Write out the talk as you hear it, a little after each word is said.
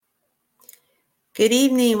Good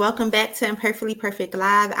evening. Welcome back to Imperfectly Perfect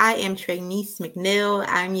Live. I am Trinice McNeil.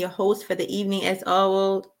 I'm your host for the evening as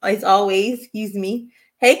always, excuse me.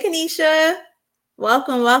 Hey Kanisha.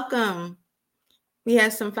 Welcome. We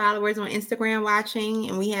have some followers on Instagram watching,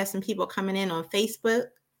 and we have some people coming in on Facebook.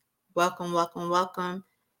 Welcome.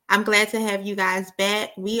 I'm glad to have you guys back.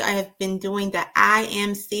 Have been doing the I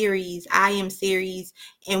am series,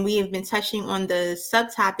 and we have been touching on the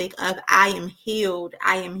subtopic of I am healed.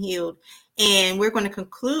 And we're going to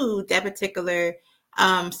conclude that particular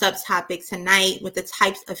subtopic tonight with the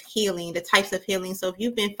types of healing. So if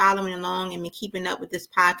you've been following along and been keeping up with this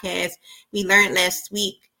podcast, we learned last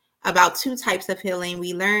week about two types of healing.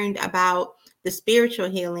 We learned about the spiritual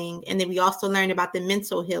healing, and then we also learned about the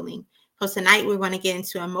mental healing. So tonight we're going to get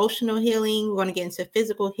into emotional healing, we're going to get into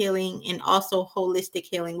physical healing, and also holistic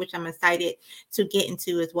healing, which I'm excited to get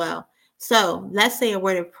into as well. So let's say a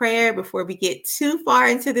word of prayer before we get too far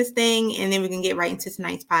into this thing, and then we can get right into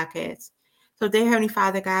tonight's podcast. So dear Heavenly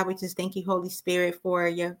Father, God, we just thank you, Holy Spirit, for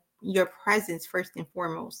your presence first and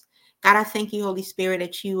foremost. God, I thank you, Holy Spirit,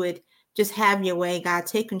 that you would just have your way, God.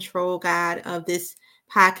 Take control, God, of this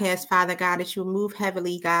podcast, Father God, that you will move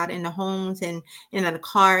heavily, God, in the homes and in the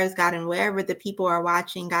cars, God, and wherever the people are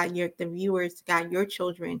watching, God, the viewers, God, your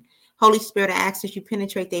children. Holy Spirit, I ask that you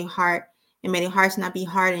penetrate their heart, and may their hearts not be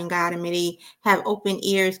hardened, God, and may they have open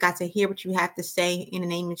ears, God, to hear what you have to say in the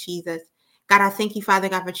name of Jesus. God, I thank you, Father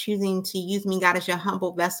God, for choosing to use me, God, as your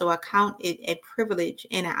humble vessel. I count it a privilege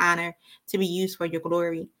and an honor to be used for your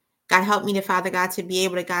glory. God, help me to, Father God, to be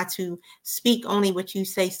able to, God, to speak only what you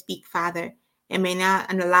say, speak, Father, and may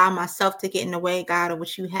not allow myself to get in the way, God, of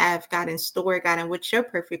what you have, God, in store, God, and what your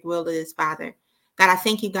perfect will is, Father. God, I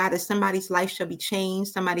thank you, God, that somebody's life shall be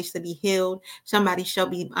changed, somebody shall be healed, somebody shall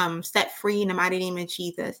be set free in the mighty name of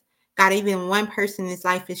Jesus. God, even one person's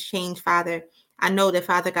life is changed, Father. I know that,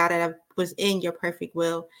 Father God, that I was in your perfect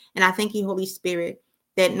will. And I thank you, Holy Spirit,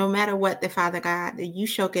 that no matter what, the Father God, that you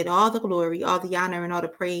shall get all the glory, all the honor, and all the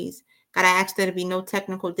praise. God, I ask there to be no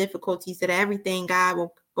technical difficulties, that everything, God,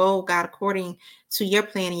 will go, God, according to your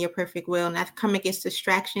plan and your perfect will. And I come against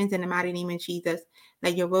distractions in the mighty name of Jesus.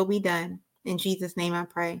 Let your will be done. In Jesus' name I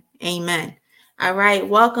pray. Amen. All right.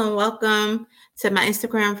 Welcome to my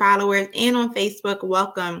Instagram followers and on Facebook.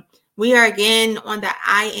 Welcome. We are again on the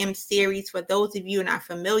I Am series. For those of you who are not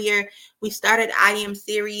familiar, we started I Am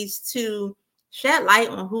series to shed light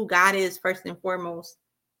on who God is first and foremost.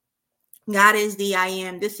 God is the I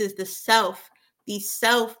Am. This is the self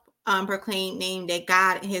proclaimed name that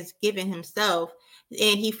God has given himself.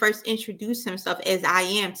 And he first introduced himself as I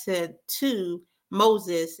Am to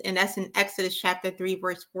Moses. And that's in Exodus chapter 3,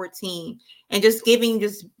 verse 14. And just giving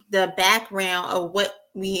just the background of what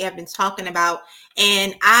we have been talking about.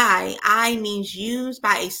 And I means used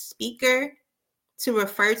by a speaker to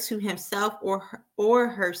refer to himself or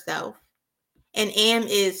herself. And am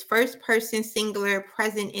is first person singular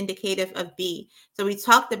present indicative of be. So we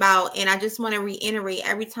talked about, and I just want to reiterate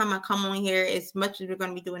every time I come on here, as much as we're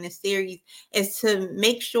going to be doing this series, is to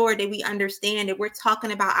make sure that we understand that we're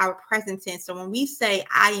talking about our present tense. So when we say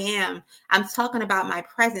I am, I'm talking about my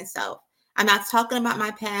present self. I'm not talking about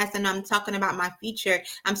my past, and I'm talking about my future.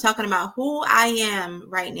 I'm talking about who I am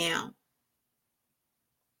right now.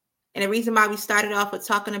 And the reason why we started off with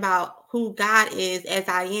talking about who God is as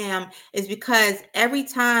I am is because every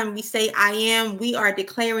time we say I am, we are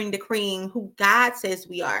decreeing who God says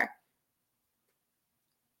we are.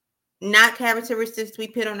 Not characteristics we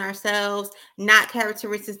put on ourselves, not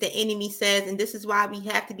characteristics the enemy says. And this is why we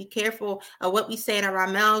have to be careful of what we say in our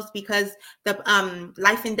mouths, because the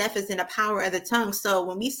life and death is in the power of the tongue. So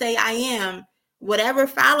when we say I am, whatever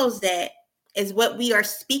follows that is what we are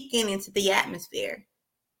speaking into the atmosphere.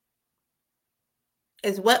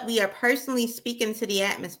 Is what we are personally speaking to the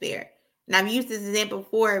atmosphere. And I've used this example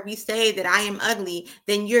before. If we say that I am ugly,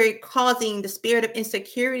 then you're causing the spirit of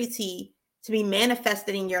insecurity to be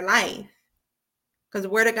manifested in your life. Because the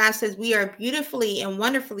word of God says we are beautifully and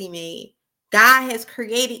wonderfully made. God has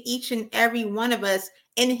created each and every one of us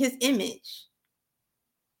in his image.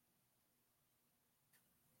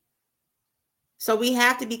 So we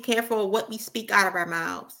have to be careful of what we speak out of our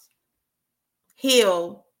mouths.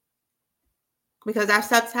 Heal. Because our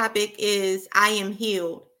subtopic is I am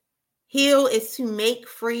healed. Heal is to make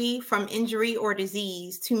free from injury or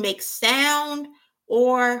disease, to make sound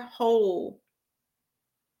or whole,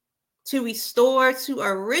 to restore to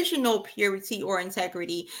original purity or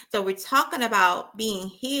integrity. So we're talking about being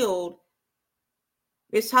healed.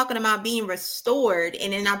 We're talking about being restored.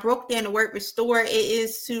 And then I broke down the word restore. It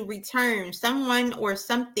is to return someone or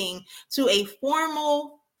something to a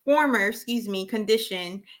former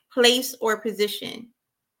condition, place, or position.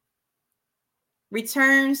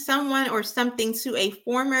 return someone or something to a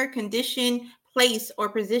former condition, place, or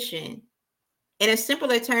position. In a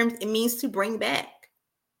simpler terms, it means to bring back.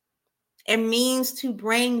 It means to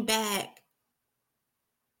bring back.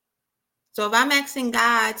 So if I'm asking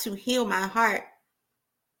God to heal my heart,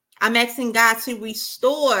 I'm asking God to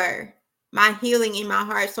restore my healing in my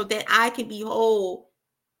heart so that I can be whole.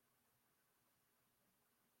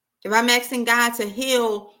 If I'm asking God to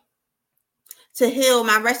heal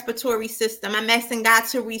my respiratory system, I'm asking God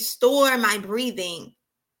to restore my breathing.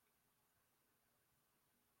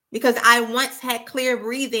 Because I once had clear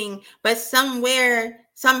breathing, but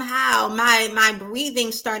somehow my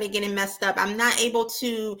breathing started getting messed up. I'm not able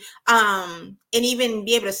to and even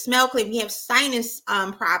be able to smell clearly. We have sinus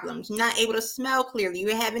problems. You're not able to smell clearly.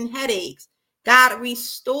 You're having headaches. God,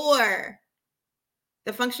 restore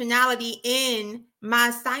the functionality in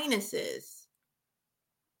my sinuses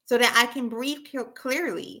so that I can breathe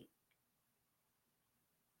clearly.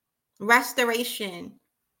 Restoration,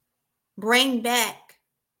 bring back,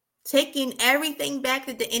 taking everything back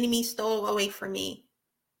that the enemy stole away from me.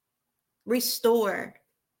 Restore.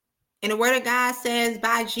 And the word of God says,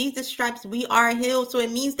 by Jesus' stripes, we are healed. So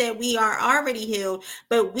it means that we are already healed,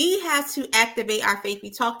 but we have to activate our faith. We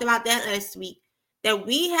talked about that last week, that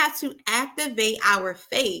we have to activate our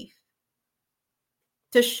faith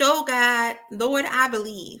to show God, Lord, I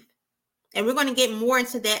believe. And we're going to get more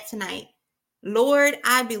into that tonight. Lord,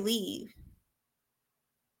 I believe.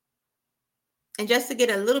 And just to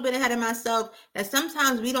get a little bit ahead of myself, that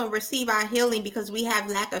sometimes we don't receive our healing because we have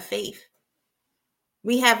lack of faith.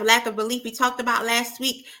 We have lack of belief. We talked about last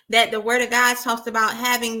week that the word of God talks about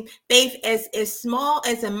having faith as small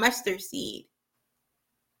as a mustard seed.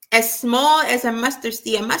 As small as a mustard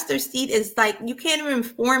seed. A mustard seed is like, you can't even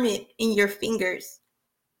form it in your fingers.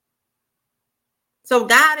 So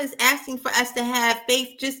God is asking for us to have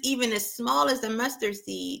faith just even as small as a mustard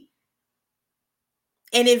seed.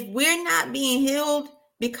 And if we're not being healed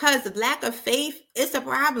because of lack of faith, it's a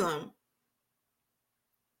problem.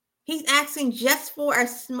 He's asking just for a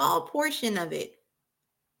small portion of it.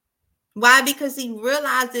 Why? Because he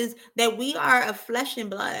realizes that we are of flesh and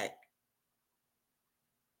blood.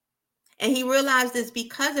 And he realizes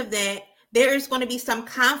because of that, there is going to be some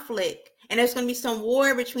conflict and there's going to be some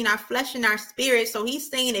war between our flesh and our spirit. So he's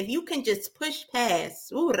saying, if you can just push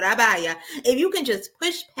past, if you can just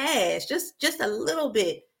push past just a little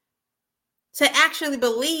bit to actually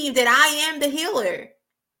believe that I am the healer,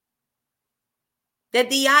 that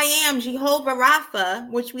the I am Jehovah Rapha,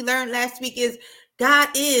 which we learned last week, is God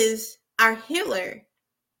is our healer,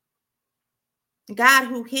 God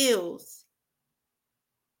who heals.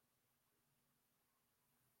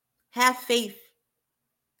 Have faith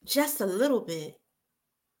just a little bit.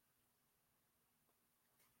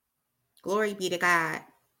 Glory be to God.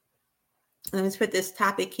 Let's put this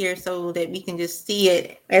topic here so that we can just see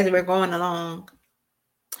it as we're going along.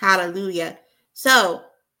 Hallelujah. So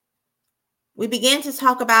we began to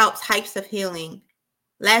talk about types of healing.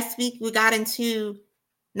 Last week we got into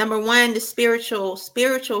number one, the spiritual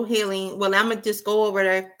healing. Well, I'm gonna just go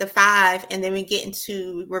over the 5 and then we get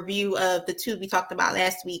into review of the 2 we talked about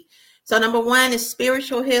last week. So number 1 is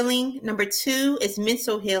spiritual healing. Number 2 is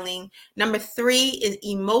mental healing. Number 3 is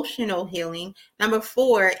emotional healing. Number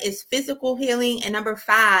 4 is physical healing. And number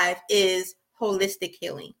 5 is holistic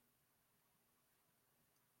healing.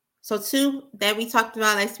 So 2 that we talked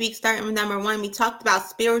about last week, starting with number 1, we talked about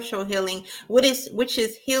spiritual healing, which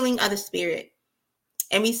is healing of the spirit.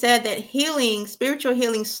 And we said that spiritual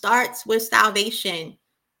healing starts with salvation.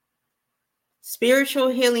 Spiritual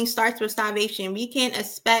healing starts with salvation. We can't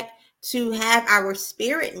expect to have our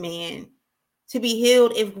spirit man to be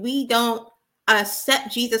healed if we don't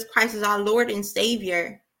accept Jesus Christ as our Lord and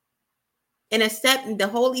Savior and accept the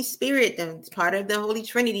Holy Spirit, the part of the Holy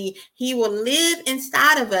Trinity. He will live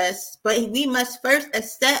inside of us, but we must first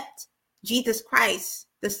accept Jesus Christ,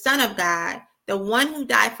 the Son of God, the one who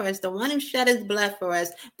died for us, the one who shed his blood for us,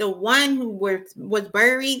 the one who was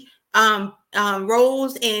buried,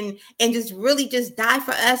 rose and just really just died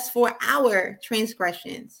for us for our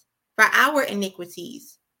transgressions, for our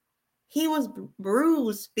iniquities. He was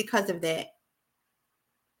bruised because of that.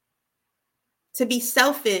 To be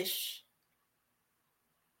selfish,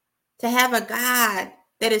 to have a God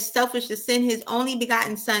that is selfish to send his only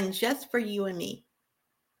begotten son just for you and me,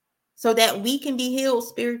 so that we can be healed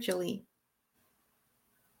spiritually.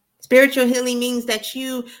 Spiritual healing means that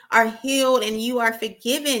you are healed and you are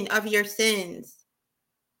forgiven of your sins.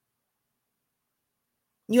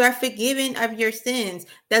 You are forgiven of your sins.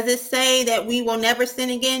 Does it say that we will never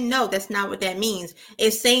sin again? No, that's not what that means.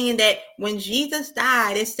 It's saying that when Jesus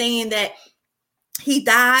died, it's saying that He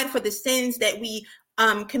died for the sins that we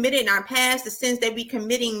committed in our past, the sins that we're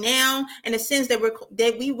committing now, and the sins that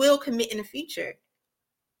we will commit in the future.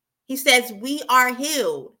 He says we are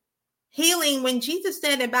healed. Healing, when Jesus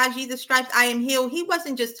said that by Jesus' stripes I am healed, he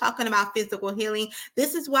wasn't just talking about physical healing.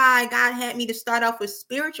 This is why God had me to start off with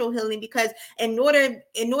spiritual healing, because in order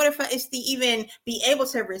for us to even be able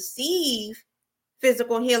to receive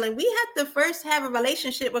physical healing, we have to first have a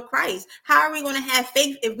relationship with Christ. How are we going to have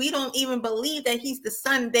faith if we don't even believe that he's the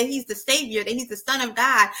Son, that he's the Savior, that he's the Son of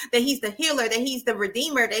God, that he's the healer, that he's the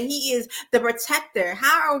Redeemer, that he is the protector?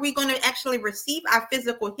 How are we going to actually receive our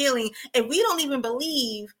physical healing if we don't even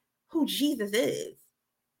believe who Jesus is?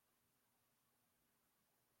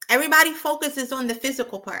 Everybody focuses on the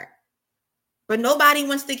physical part, but nobody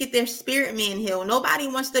wants to get their spirit man healed. Nobody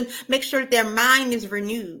wants to make sure that their mind is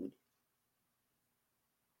renewed.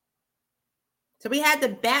 So we had to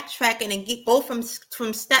backtrack and go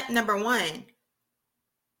from step number one.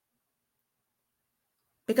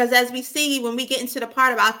 Because as we see, when we get into the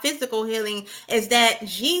part about physical healing, is that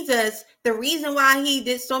Jesus, the reason why he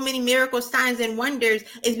did so many miracles, signs, and wonders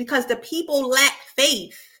is because the people lacked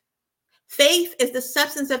faith. Faith is the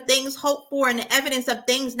substance of things hoped for and the evidence of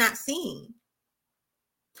things not seen.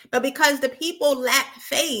 But because the people lacked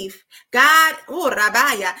faith, God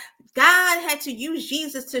had to use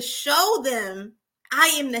Jesus to show them, I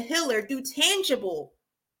am the healer, through tangible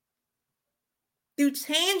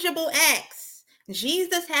acts.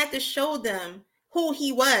 Jesus had to show them who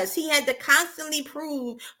he was. He had to constantly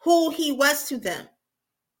prove who he was to them.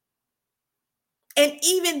 And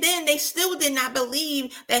even then, they still did not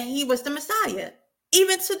believe that he was the Messiah.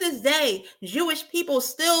 Even to this day, Jewish people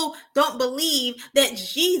still don't believe that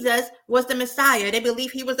Jesus was the Messiah. They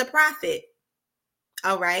believe he was a prophet.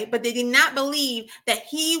 All right. But they did not believe that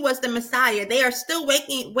he was the Messiah. They are still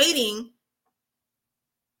waiting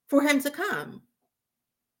for him to come.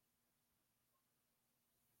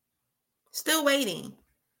 Still waiting.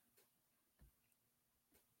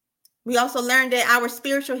 We also learned that our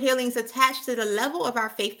spiritual healing is attached to the level of our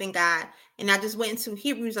faith in God. And I just went into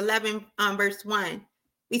Hebrews 11, verse 1.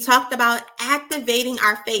 We talked about activating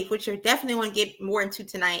our faith, which you're definitely going to get more into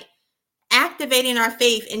tonight. Activating our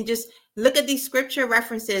faith, and just look at these scripture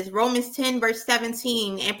references. Romans 10, verse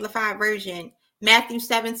 17, Amplified Version. Matthew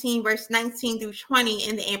 17, verse 19 through 20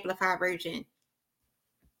 in the Amplified Version.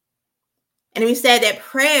 And we said that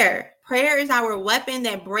prayer is our weapon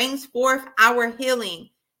that brings forth our healing.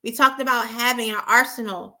 We talked about having an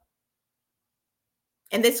arsenal.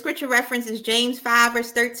 And this scripture reference is James 5,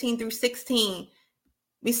 verse 13 through 16.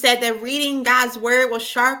 We said that reading God's word will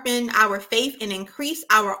sharpen our faith and increase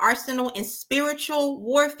our arsenal in spiritual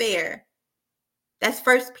warfare. That's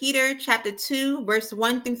 1 Peter chapter 2, verse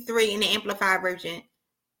 1 through 3 in the Amplified Version.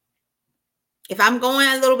 If I'm going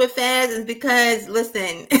a little bit fast, it's because,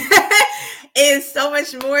 listen, it's so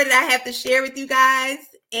much more that I have to share with you guys.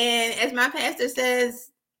 And as my pastor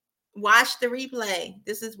says, watch the replay.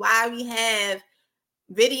 This is why we have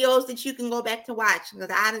videos that you can go back to watch,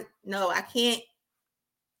 because I can't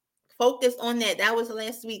focus on that. That was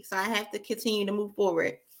last week, so I have to continue to move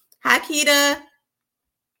forward. Hi, Keita.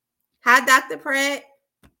 Hi, Dr. Pratt.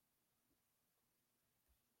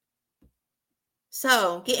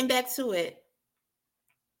 So, getting back to it.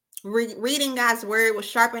 Reading God's word will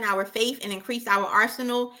sharpen our faith and increase our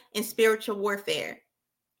arsenal in spiritual warfare.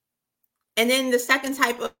 And then the second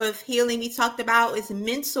type of healing we talked about is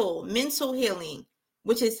mental healing,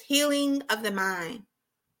 which is healing of the mind.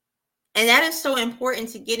 And that is so important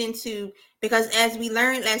to get into, because as we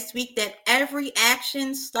learned last week, that every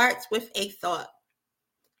action starts with a thought.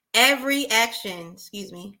 Every action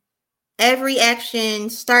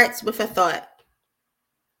starts with a thought.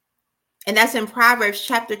 And that's in Proverbs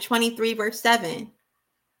chapter 23, verse 7.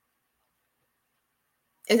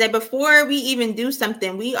 Is that before we even do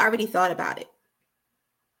something, we already thought about it.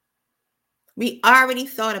 We already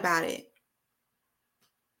thought about it.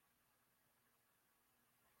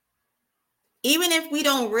 Even if we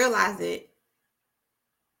don't realize it.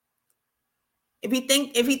 If we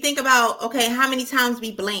think about, okay, how many times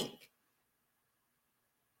we blink.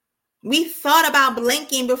 We thought about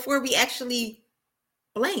blinking before we actually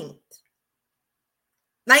blinked.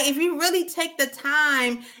 Like, if you really take the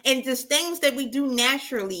time and just things that we do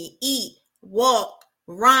naturally, eat, walk,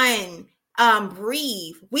 run,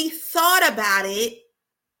 breathe, we thought about it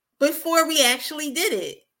before we actually did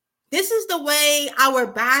it. This is the way our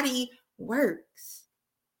body works.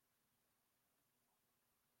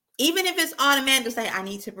 Even if it's automatic to say, I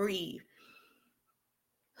need to breathe.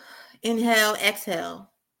 Inhale,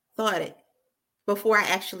 exhale, thought it before I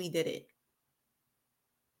actually did it.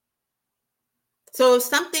 So if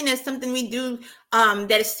something is something we do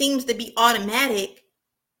that it seems to be automatic,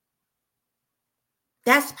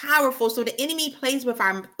 that's powerful. So the enemy plays with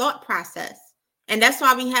our thought process. And that's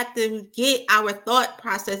why we have to get our thought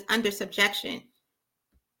process under subjection.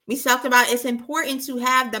 We talked about it's important to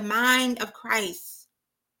have the mind of Christ.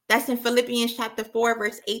 That's in Philippians chapter 4,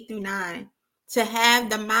 verse 8 through 9. To have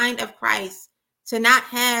the mind of Christ, to not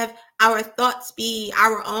have our thoughts be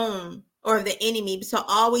our own or the enemy, but to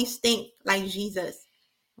always think like Jesus.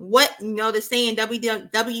 What, the saying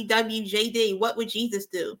WWJD, what would Jesus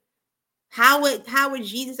do? How would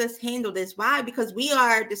Jesus handle this? Why? Because we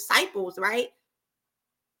are disciples, right?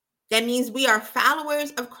 That means we are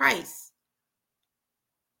followers of Christ.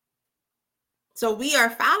 So we are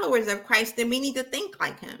followers of Christ, then we need to think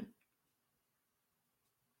like him.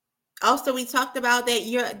 Also, we talked about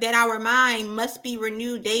that our mind must be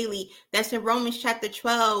renewed daily. That's in Romans chapter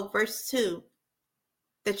 12, verse 2.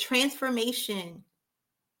 The transformation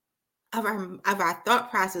of our thought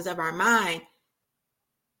process, of our mind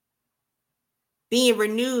being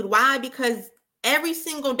renewed. Why? Because every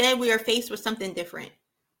single day we are faced with something different.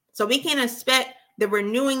 So we can't expect the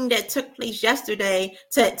renewing that took place yesterday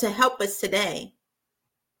to help us today.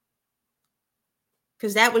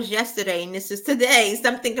 Because that was yesterday and this is today,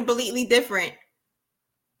 something completely different.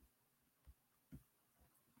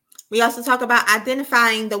 We also talk about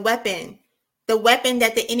identifying the weapon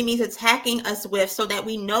that the enemy is attacking us with, so that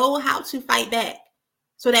we know how to fight back.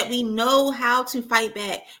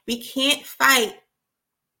 We can't fight.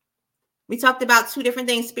 We talked about two different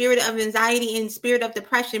things, spirit of anxiety and spirit of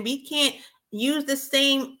depression. We can't use the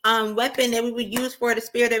same weapon that we would use for the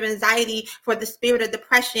spirit of anxiety, for the spirit of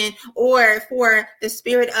depression, or for the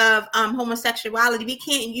spirit of homosexuality. We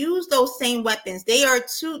can't use those same weapons. They are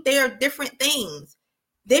different things,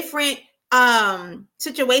 different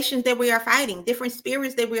situations that we are fighting, different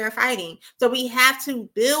spirits that we are fighting. So we have to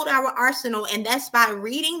build our arsenal, and that's by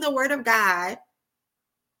reading the word of God,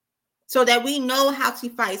 so that we know how to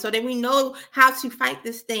fight, so that we know how to fight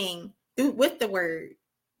this thing with the word.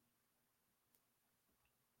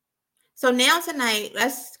 So now tonight,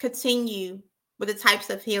 let's continue with the types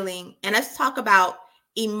of healing, and let's talk about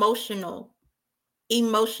emotional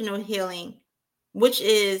healing, which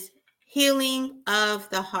is healing of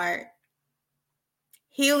the heart.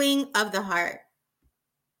 Healing of the heart.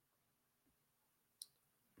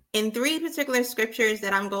 In three particular scriptures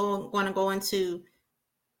that I'm going to go into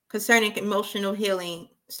concerning emotional healing,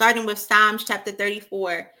 starting with Psalms chapter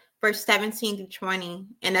 34, verse 17 through 20,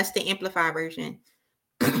 and that's the Amplified version.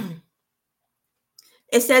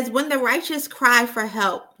 It says, when the righteous cry for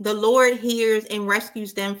help, the Lord hears and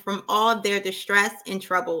rescues them from all their distress and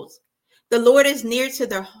troubles. The Lord is near to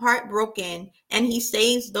the heartbroken, and he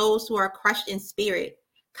saves those who are crushed in spirit,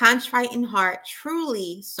 contrite in heart,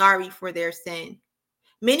 truly sorry for their sin.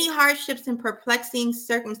 Many hardships and perplexing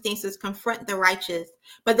circumstances confront the righteous,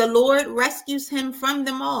 but the Lord rescues him from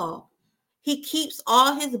them all. He keeps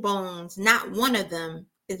all his bones, not one of them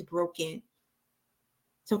is broken.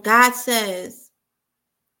 So God says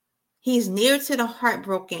he's near to the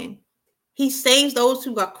heartbroken. He saves those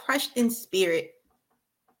who are crushed in spirit.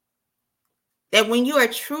 That when you are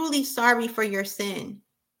truly sorry for your sin,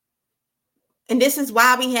 and this is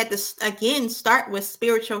why we had to, again, start with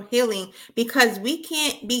spiritual healing, because we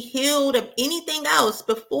can't be healed of anything else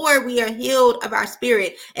before we are healed of our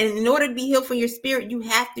spirit. And in order to be healed for your spirit, you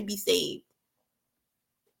have to be saved.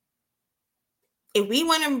 If we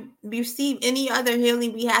want to receive any other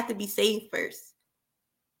healing, we have to be saved first.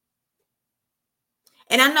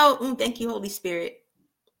 And I know, thank you, Holy Spirit.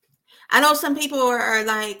 I know some people are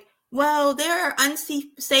like, well, there are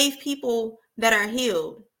unsaved people that are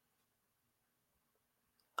healed.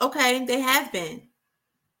 Okay, they have been.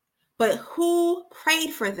 But who prayed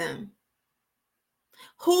for them?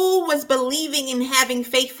 Who was believing and having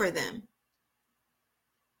faith for them?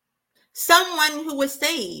 Someone who was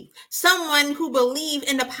saved. Someone who believed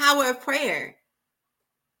in the power of prayer.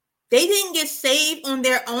 They didn't get saved on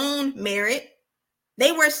their own merit.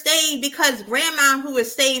 They were saved because grandma who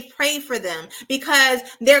was saved prayed for them. Because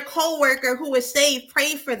their co-worker who was saved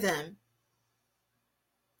prayed for them.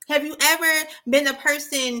 Have you ever been a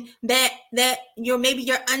person that maybe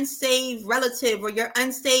your unsaved relative or your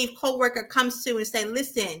unsaved coworker comes to and say,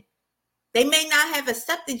 listen, they may not have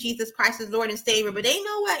accepted Jesus Christ as Lord and Savior, but they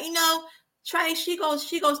know what, Trey, she goes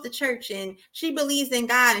to church and she believes in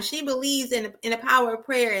God and she believes in the power of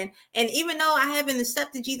prayer. And even though I haven't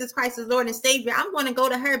accepted Jesus Christ as Lord and Savior, I'm going to go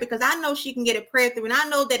to her because I know she can get a prayer through. And I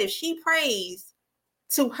know that if she prays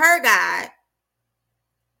to her God,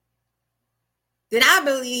 then I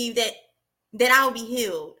believe that I'll be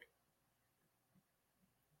healed.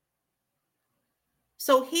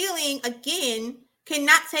 So healing, again,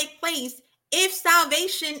 cannot take place if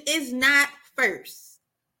salvation is not first.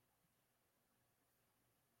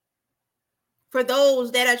 For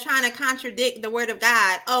those that are trying to contradict the word of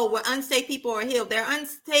God, oh, well, unsaved people are healed. Their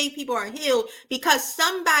unsaved people are healed because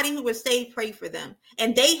somebody who was saved prayed for them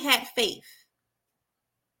and they had faith.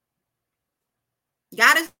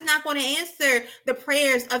 God is not going to answer the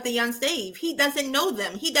prayers of the unsaved. He doesn't know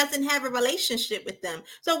them. He doesn't have a relationship with them.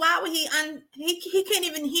 So why would he can't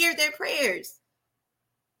even hear their prayers?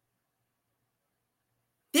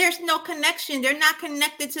 There's no connection. They're not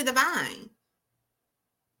connected to the vine.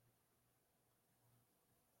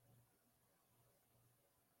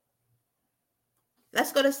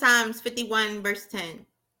 Let's go to Psalms 51, verse 10.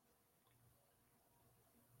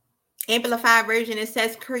 Amplified version, it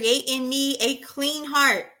says, create in me a clean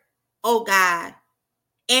heart, O God,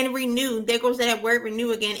 and renew. There goes that word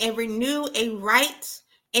renew again. And renew a right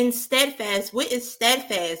and steadfast. What is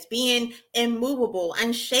steadfast? Being immovable,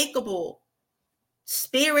 unshakable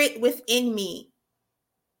spirit within me.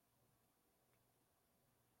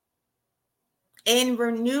 And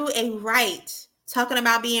renew a right. Talking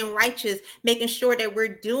about being righteous, making sure that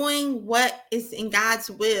we're doing what is in God's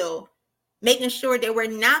will. Making sure that we're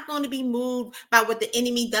not going to be moved by what the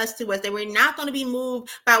enemy does to us, that we're not going to be moved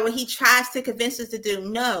by what he tries to convince us to do.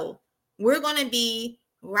 No, we're going to be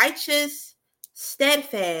righteous,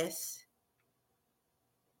 steadfast,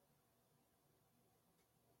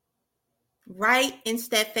 right and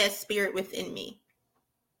steadfast spirit within me.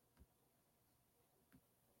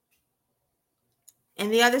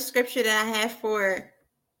 And the other scripture that I have for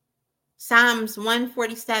Psalms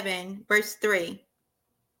 147, verse 3.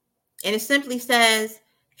 And it simply says,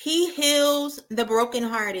 he heals the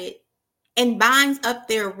brokenhearted and binds up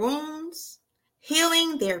their wounds,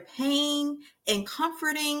 healing their pain and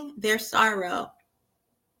comforting their sorrow.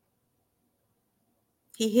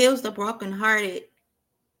 He heals the brokenhearted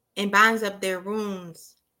and binds up their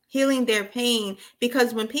wounds, healing their pain.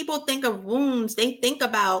 Because when people think of wounds, they think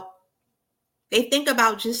about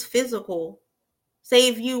just physical. Say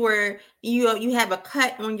if you have a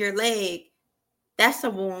cut on your leg, that's a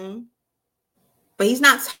wound. But he's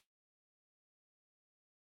not he's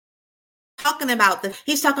talking about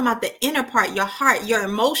the inner part, your heart, your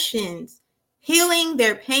emotions, healing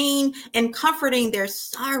their pain and comforting their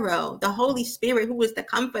sorrow. The Holy Spirit, who is the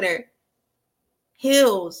comforter,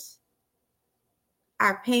 heals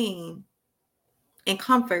our pain and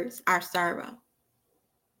comforts our sorrow.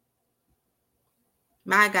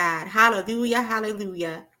 My God, hallelujah,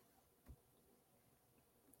 hallelujah.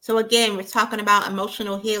 So again, we're talking about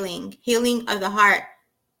emotional healing, healing of the heart.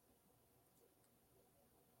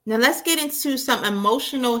 Now let's get into some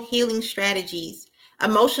emotional healing strategies.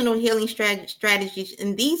 Emotional healing strategies,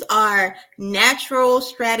 and these are natural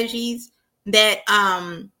strategies that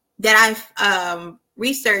I've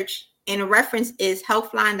researched, and a reference is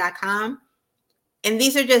healthline.com. And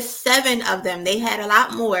these are just 7 of them. They had a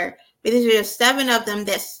lot more, but these are just 7 of them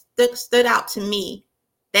that stood out to me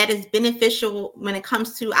that is beneficial when it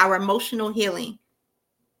comes to our emotional healing.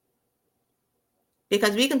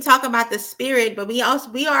 Because we can talk about the spirit, but we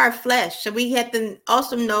are flesh. So we have to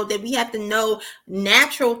also know that we have to know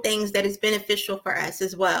natural things that is beneficial for us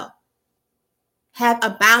as well. Have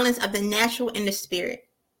a balance of the natural and the spirit.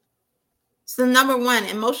 So number 1,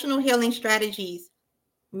 emotional healing strategies.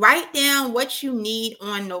 Write down what you need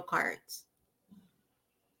on note cards.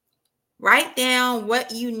 Write down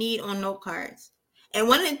what you need on note cards. And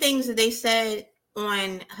one of the things that they said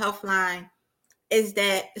on Healthline is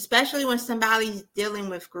that, especially when somebody's dealing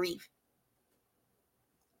with grief,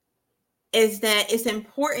 is that it's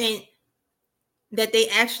important that they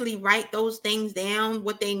actually write those things down,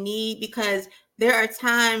 what they need, because there are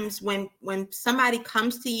times when somebody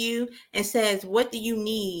comes to you and says, what do you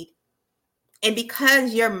need? And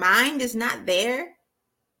because your mind is not there,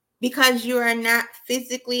 because you are not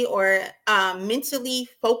physically or mentally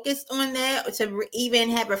focused on that, or to even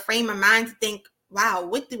have a frame of mind to think, wow,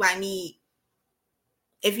 what do I need?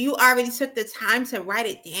 If you already took the time to write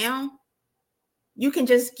it down, you can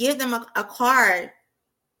just give them a card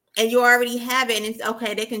and you already have it, and it's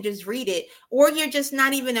okay, they can just read it. Or you're just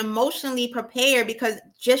not even emotionally prepared, because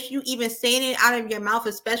just you even saying it out of your mouth,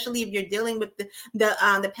 especially if you're dealing with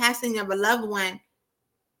the passing of a loved one,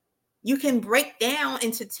 you can break down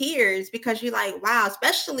into tears, because you're like, wow,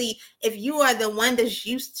 especially if you are the one that's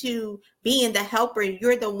used to being the helper,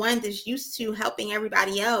 you're the one that's used to helping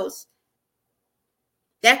everybody else.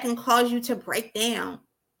 That can cause you to break down.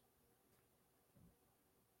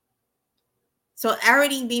 So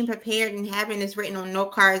already being prepared and having this written on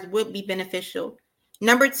note cards would be beneficial.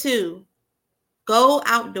 Number 2, go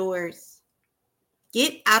outdoors.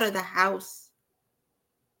 Get out of the house.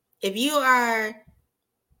 If you are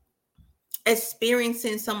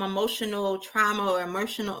experiencing some emotional trauma or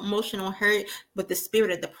emotional hurt with the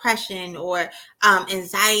spirit of depression or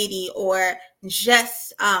anxiety or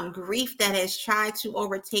just grief that has tried to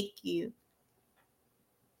overtake you,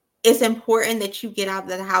 it's important that you get out of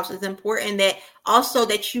the house. It's important that also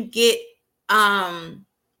that you get out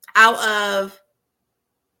of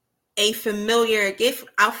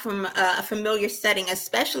out from a familiar setting,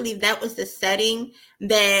 especially if that was the setting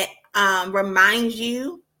that reminds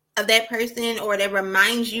you of that person, or that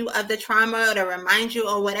reminds you of the trauma, or that reminds you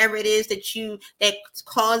of whatever it is that's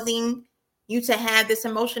causing you to have this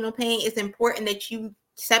emotional pain. It's important that you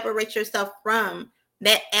separate yourself from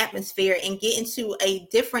that atmosphere and get into a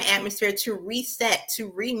different atmosphere to reset,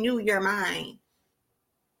 to renew your mind.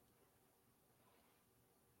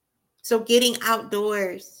 So getting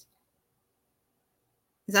outdoors.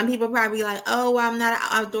 Some people probably like, oh, well, I'm not an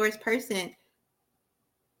outdoors person.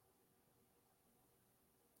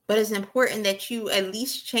 But it's important that you at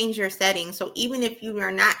least change your setting. So even if you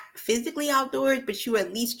are not physically outdoors, but you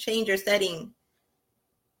at least change your setting.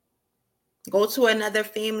 Go to another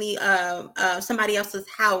family, somebody else's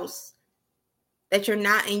house that you're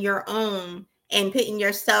not in your own, and putting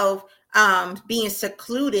yourself being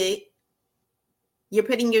secluded. You're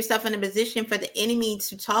putting yourself in a position for the enemy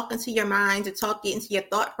to talk into your mind, to get into your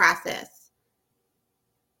thought process.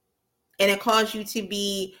 And it causes you to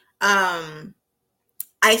be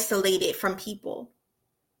isolated from people.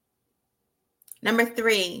 Number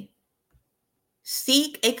 3,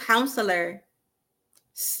 seek a counselor.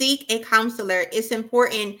 Seek a counselor. It's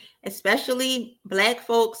important, especially Black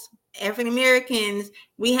folks, African Americans.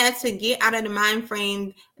 We had to get out of the mind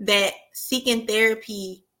frame that seeking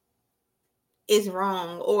therapy is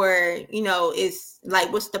wrong, or, it's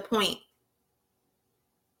like, what's the point?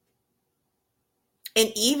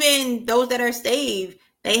 And even those that are saved,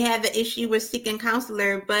 they have the issue with seeking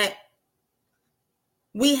counselor, but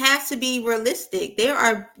we have to be realistic. There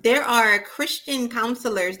are Christian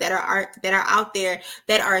counselors that are out there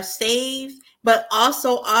that are saved, but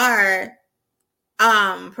also are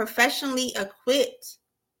professionally equipped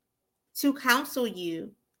to counsel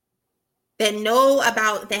you, that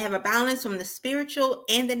have a balance from the spiritual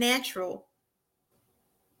and the natural,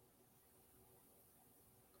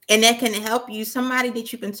 and that can help you. Somebody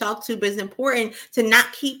that you can talk to. But it's important to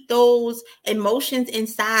not keep those emotions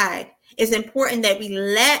inside. It's important that we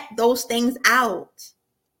let those things out,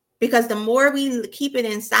 because the more we keep it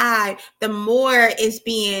inside, the more it's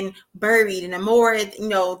being buried, and the more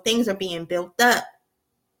things are being built up.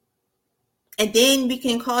 And then we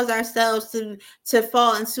can cause ourselves to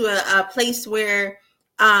fall into a place where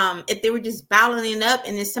if they were just bottling up,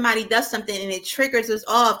 and then somebody does something and it triggers us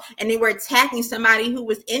off, and they were attacking somebody who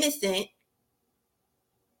was innocent,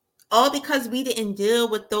 all because we didn't deal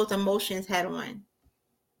with those emotions head on.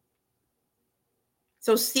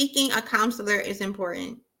 So seeking a counselor is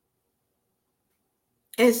important.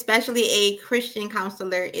 And especially a Christian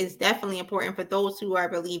counselor is definitely important for those who are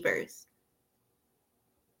believers.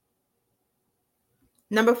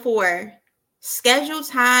 Number 4, schedule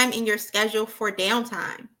time in your schedule for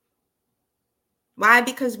downtime. Why?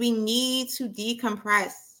 Because we need to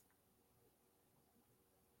decompress.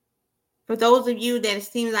 For those of you that it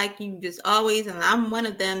seems like you just always, and I'm one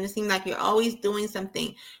of them, it seems like you're always doing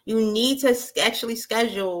something. You need to actually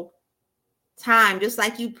schedule time, just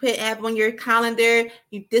like you have on your calendar,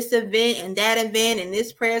 this event and that event and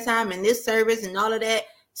this prayer time and this service and all of that.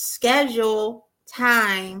 Schedule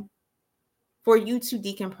time for you to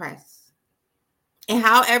decompress. And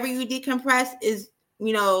however you decompress is,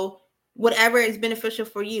 whatever is beneficial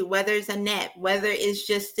for you, whether it's a nap, whether it's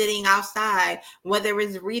just sitting outside, whether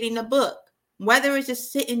it's reading a book, whether it's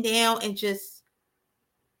just sitting down and just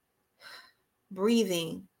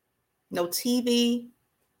breathing. No TV,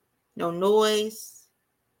 no noise.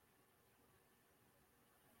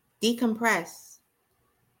 Decompress.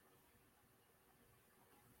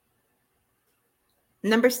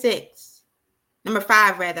 Number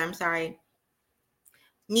 5 rather, I'm sorry.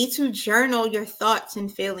 Need to journal your thoughts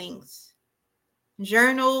and feelings.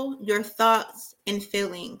 Journal your thoughts and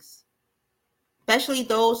feelings, especially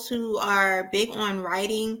those who are big on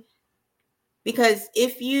writing. Because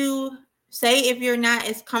if you're not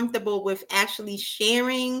as comfortable with actually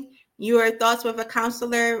sharing your thoughts with a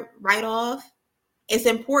counselor right off, it's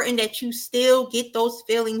important that you still get those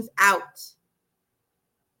feelings out.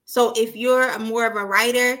 So if you're more of a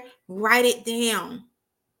writer, write it down.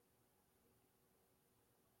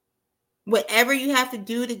 Whatever you have to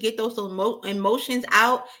do to get those emotions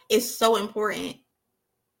out is so important.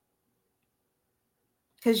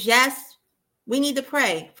 Because yes, We need to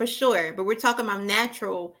pray for sure, but we're talking about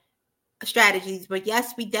natural strategies. But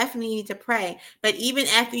yes, we definitely need to pray. But even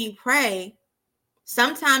after you pray,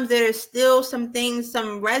 sometimes there's still some things,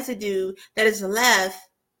 some residue that is left,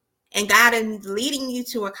 and God is leading you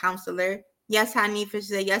to a counselor. Yes, Hanifa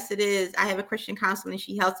said, yes, it is. I have a Christian counselor and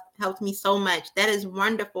she helped me so much. That is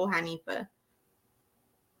wonderful, Hanifa.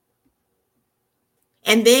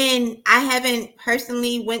 And then I haven't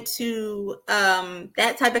personally went to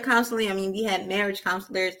that type of counseling. I mean, we had marriage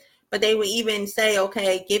counselors, but they would even say,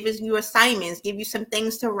 okay, give us you assignments, give you some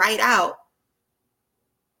things to write out.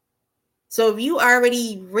 So if you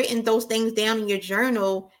already written those things down in your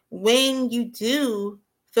journal, when you do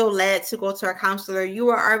feel led to go to a counselor, you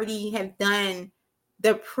already have done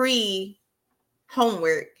the pre-homework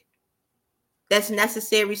that's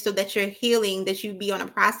necessary so that you're healing, that you be on a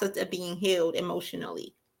process of being healed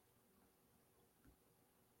emotionally.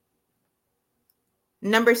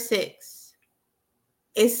 Number 6,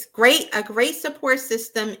 it's great. A great support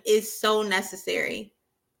system is so necessary.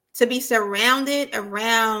 To be surrounded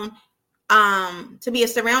around around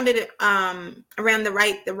the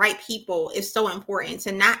right people is so important.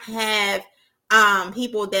 To not have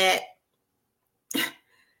people that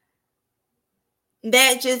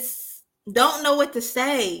just don't know what to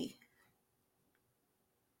say.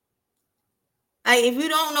 Like, if you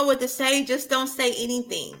don't know what to say, just don't say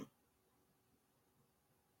anything.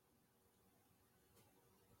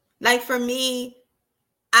 Like, for me,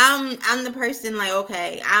 I'm the person, like,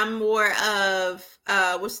 okay, I'm more of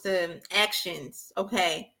what's the actions,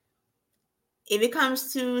 okay? If it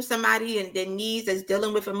comes to somebody that needs, that's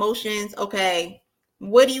dealing with emotions, okay,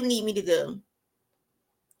 what do you need me to do?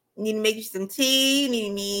 You need to make you some tea, you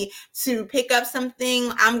need me to pick up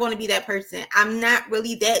something. I'm going to be that person. I'm not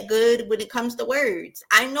really that good when it comes to words.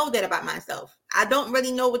 I know that about myself. I don't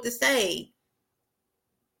really know what to say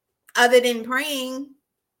other than praying.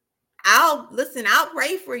 I'll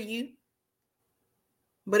pray for you.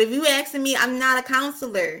 But if you asking me, I'm not a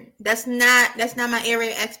counselor. That's not my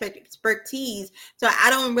area of expertise. So I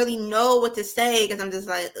don't really know what to say because I'm just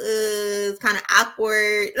like, it's kind of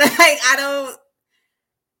awkward. Like, I don't,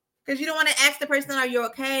 because you don't want to ask the person, are you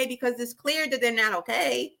okay? Because it's clear that they're not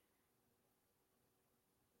okay.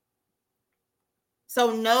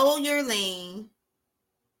 So know your lane.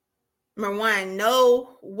 Number one,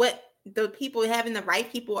 know what the people, having the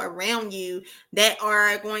right people around you that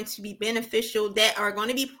are going to be beneficial, that are going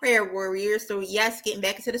to be prayer warriors. So yes, getting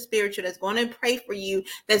back into the spiritual, that's going to pray for you,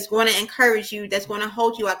 that's going to encourage you, that's going to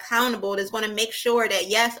hold you accountable, that's going to make sure that,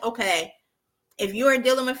 yes, okay, if you are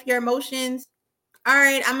dealing with your emotions, all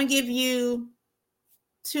right, I'm going to give you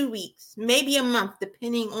 2 weeks, maybe a month,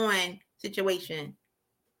 depending on situation.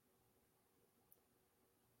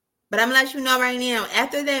 But I'm gonna let you know right now,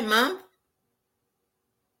 after that month,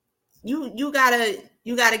 you gotta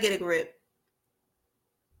get a grip.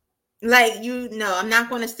 Like, I'm not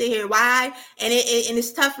going to sit here. Why? And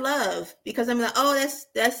it's tough love, because I'm like, oh,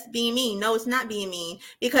 that's being mean. No, it's not being mean,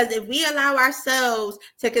 because if we allow ourselves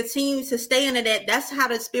to continue to stay into that, that's how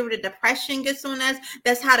the spirit of depression gets on us.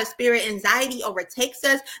 That's how the spirit of anxiety overtakes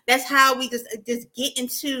us. That's how we just get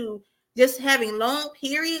into just having long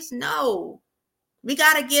periods. No, we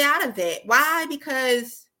got to get out of that. Why?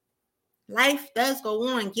 Because life does go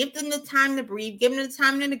on. Give them the time to breathe. Give them the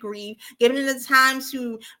time to grieve. Give them the time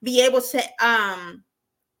to be able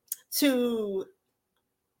to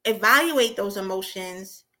evaluate those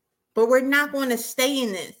emotions. But we're not going to stay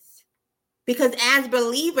in this, because as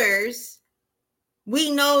believers,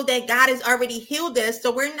 we know that God has already healed us.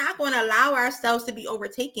 So we're not going to allow ourselves to be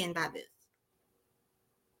overtaken by this.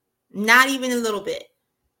 Not even a little bit.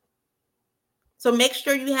 So make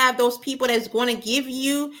sure you have those people that's going to give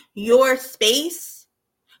you your space,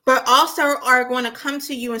 but also are going to come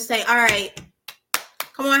to you and say, all right,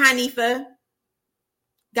 come on, Hanifa.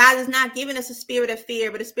 God is not giving us a spirit of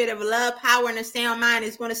fear, but a spirit of love, power, and a sound mind.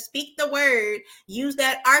 Is going to speak the word, use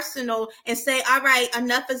that arsenal, and say, all right,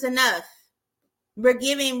 enough is enough. We're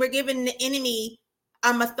giving the enemy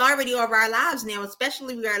authority over our lives now,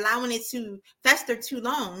 especially we are allowing it to fester too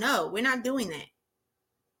long. No, we're not doing that.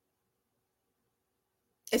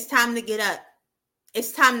 It's time to get up.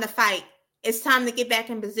 It's time to fight. It's time to get back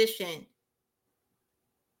in position.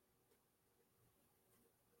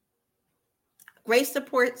 Great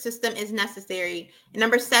support system is necessary.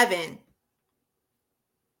 Number 7,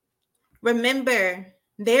 remember,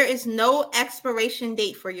 there is no expiration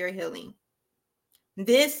date for your healing.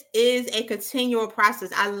 This is a continual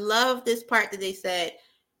process. I love this part that they said,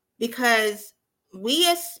 because we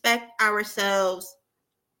expect ourselves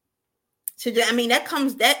to do,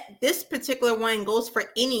 this particular one goes for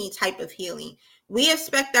any type of healing. We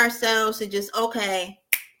expect ourselves to just, okay,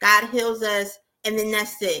 God heals us, and then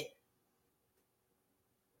that's it.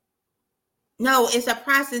 No, it's a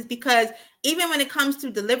process, because even when it comes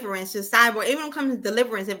to deliverance, even when it comes to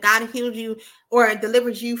deliverance, if God heals you or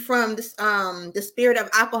delivers you from this, the spirit of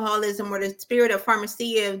alcoholism or the spirit of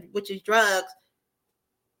pharmacia, which is drugs,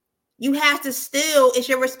 you have to still, it's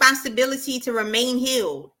your responsibility to remain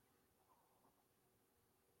healed.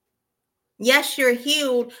 Yes, you're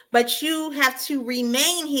healed, but you have to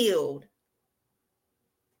remain healed.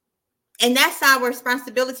 And that's our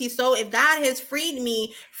responsibility. So if God has freed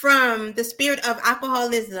me from the spirit of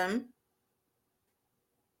alcoholism,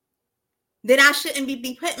 then I shouldn't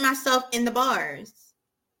be putting myself in the bars.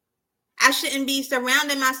 I shouldn't be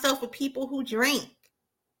surrounding myself with people who drink.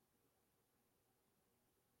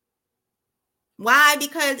 Why?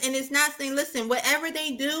 Because, and it's not saying, listen, whatever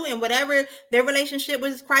they do and whatever their relationship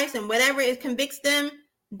with Christ and whatever it convicts them,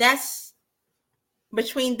 that's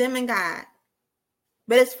between them and God.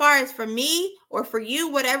 But as far as for me or for you,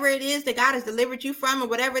 whatever it is that God has delivered you from, or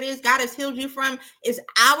whatever it is God has healed you from, is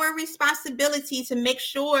our responsibility to make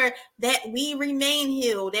sure that we remain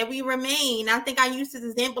healed, that we remain. I think I used this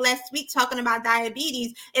example last week talking about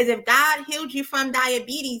diabetes, is if God healed you from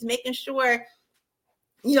diabetes, making sure,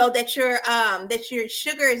 you know, that your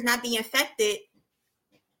sugar is not being affected.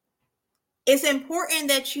 It's important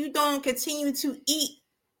that you don't continue to eat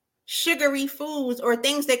sugary foods or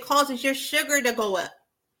things that causes your sugar to go up.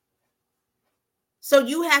 So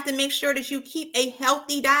you have to make sure that you keep a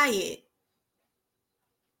healthy diet.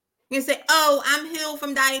 You say, oh, I'm healed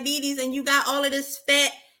from diabetes, and you got all of this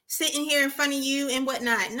fat sitting here in front of you and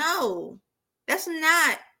whatnot. No, that's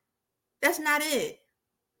not it.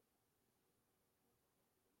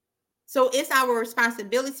 So it's our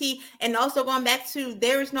responsibility. And also going back to,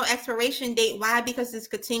 there is no expiration date. Why? Because it's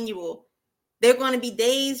continual. There are going to be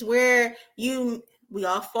days where we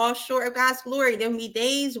all fall short of God's glory. There'll be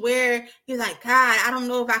days where you're like, God, I don't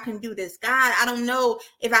know if I can do this. God, I don't know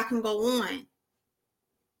if I can go on.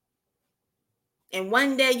 And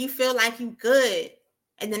one day you feel like you good.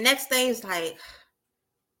 And the next day is like,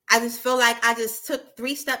 I just feel like I just took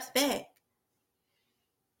 3 steps back.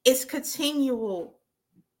 It's continual.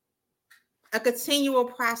 A continual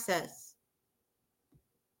process.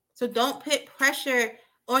 So don't put pressure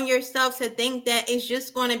on yourself to think that it's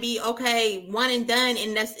just going to be, okay, one and done,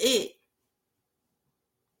 and that's it.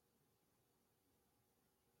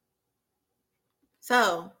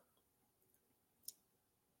 So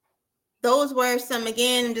those were some,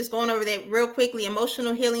 again, I'm just going over that real quickly,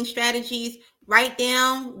 emotional healing strategies. Write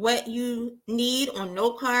down what you need on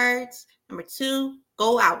note cards. Number 2,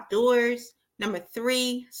 go outdoors. Number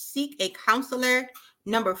 3, seek a counselor.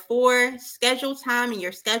 Number 4, schedule time in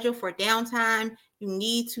your schedule for downtime. You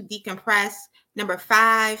need to decompress. Number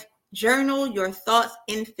 5, journal your thoughts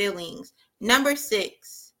and feelings. Number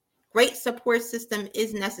 6, great support system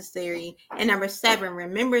is necessary. And number 7,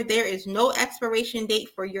 remember, there is no expiration date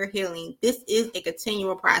for your healing. This is a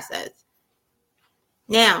continual process.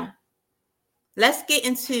 Now, let's get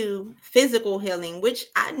into physical healing, which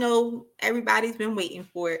I know everybody's been waiting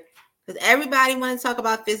for, because everybody wants to talk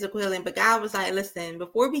about physical healing. But God was like, listen,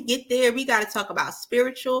 before we get there, we got to talk about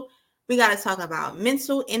spiritual. We got to talk about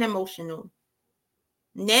mental and emotional.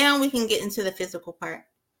 Now we can get into the physical part.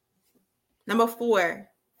 Number 4,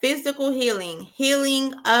 physical healing,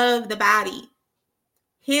 healing of the body.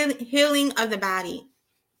 Healing of the body.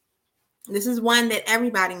 This is one that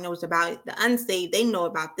everybody knows about. The unsaved, they know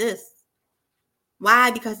about this. Why?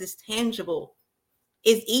 Because it's tangible.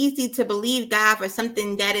 It's easy to believe God for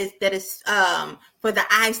something that is for the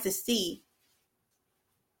eyes to see.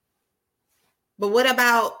 But what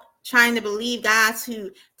about trying to believe God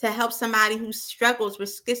to help somebody who struggles with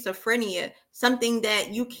schizophrenia, something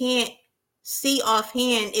that you can't see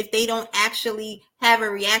offhand if they don't actually have a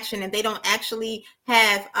reaction, if they don't actually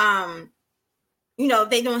have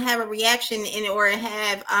they don't have a reaction or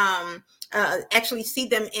have actually see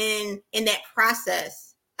them in that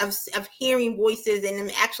process of hearing voices and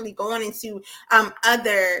them actually going into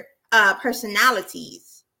other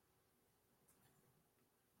personalities.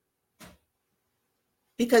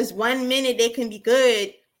 Because one minute they can be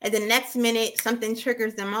good, and the next minute something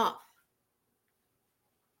triggers them off.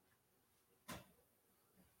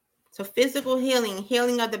 So physical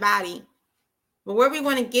healing of the body. But where we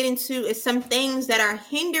want to get into is some things that are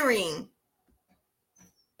hindering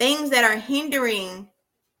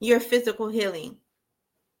your physical healing.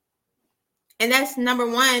 And that's number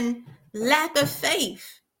 1, lack of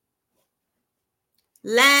faith.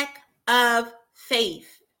 Lack of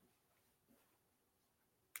faith.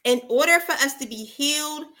 In order for us to be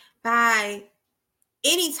healed by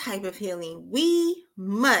any type of healing, we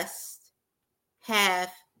must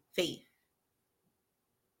have faith.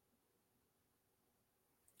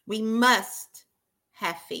 We must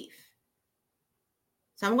have faith.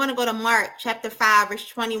 So I'm going to go to Mark chapter 5, verse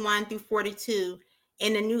 21 through 42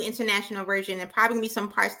 in the New International Version. And probably going to be some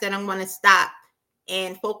parts that I'm going to stop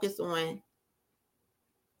and focus on.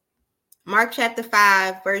 Mark chapter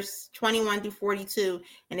 5, verse 21 through 42.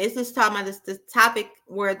 And this is talking about the topic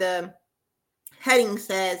where the heading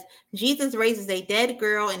says, Jesus raises a dead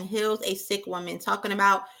girl and heals a sick woman. Talking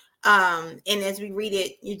about, and as we read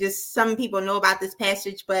it, some people know about this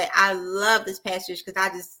passage, but I love this passage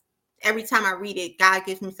because every time I read it, God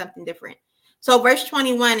gives me something different. So verse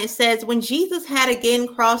 21, it says, when Jesus had again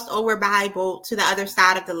crossed over by boat to the other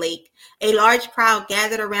side of the lake, a large crowd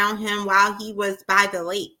gathered around him while he was by the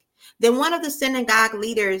lake. Then one of the synagogue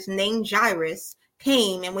leaders named Jairus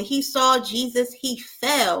came, and when he saw Jesus, he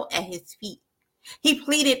fell at his feet. He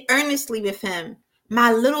pleaded earnestly with him,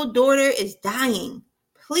 my little daughter is dying.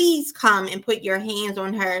 Please come and put your hands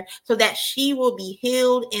on her so that she will be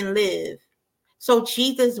healed and live. So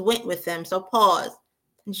Jesus went with them. So pause.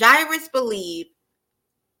 Jairus believed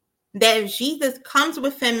that if Jesus comes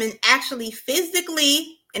with him and actually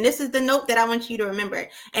physically, and this is the note that I want you to remember,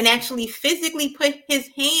 and actually physically put his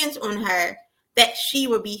hands on her, that she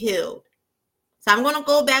will be healed. So I'm going to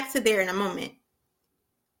go back to there in a moment.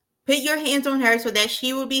 Put your hands on her so that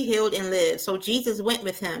she will be healed and live. So Jesus went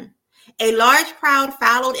with him. A large crowd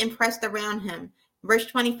followed and pressed around him. Verse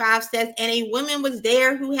 25 says, and a woman was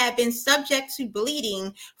there who had been subject to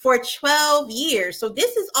bleeding for 12 years. So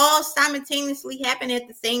this is all simultaneously happening at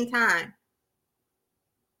the same time.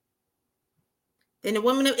 Then the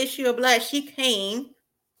woman of issue of blood, she came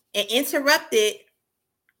and interrupted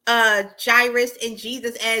Jairus and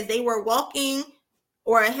Jesus as they were walking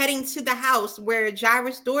or heading to the house where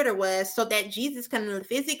Jairus' daughter was, so that Jesus can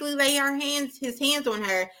physically lay his hands on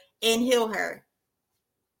her and heal her.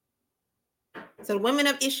 So the woman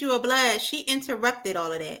of issue of blood, she interrupted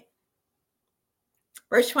all of that.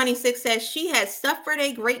 Verse 26 says, she had suffered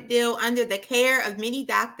a great deal under the care of many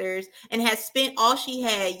doctors and had spent all she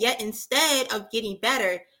had, yet instead of getting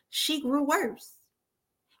better, she grew worse.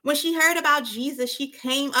 When she heard about Jesus, she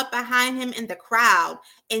came up behind him in the crowd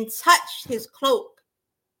and touched his cloak.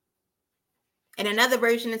 In another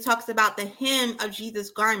version, it talks about the hem of Jesus'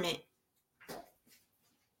 garment.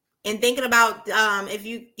 And thinking about, if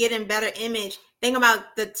you get in better image, think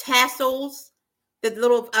about the tassels, the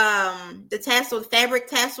little, the tassels, fabric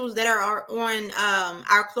tassels that are on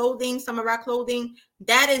our clothing, some of our clothing.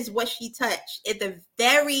 That is what she touched at the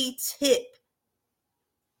very tip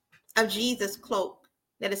of Jesus' cloak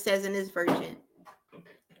that it says in this version.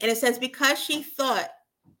 And it says, because she thought,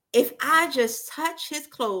 if I just touch his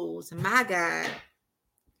clothes, my God,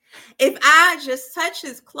 if I just touch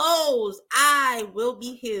his clothes, I will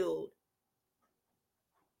be healed.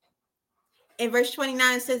 In verse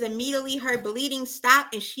 29, it says, immediately her bleeding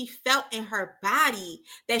stopped and she felt in her body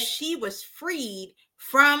that she was freed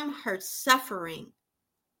from her suffering.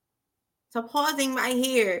 So pausing right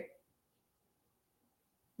here,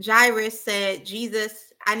 Jairus said,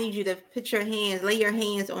 Jesus, I need you to put your hands, lay your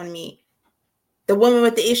hands on me. The woman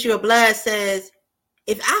with the issue of blood says,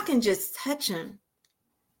 if I can just touch him,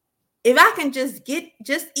 if I can just get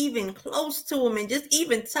just even close to him and just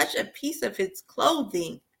even touch a piece of his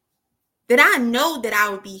clothing, that I know that I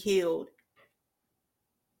would be healed.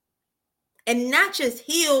 And not just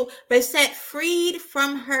healed, but set freed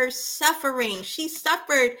from her suffering. She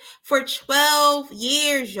suffered for 12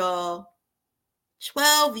 years, y'all.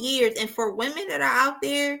 12 years. And for women that are out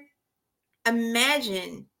there,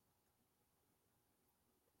 imagine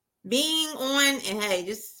being on, and hey,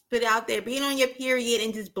 just put it out there, being on your period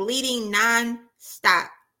and just bleeding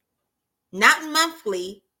non-stop. Not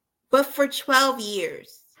monthly, but for 12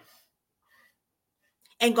 years.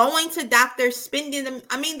 And going to doctors, spending them.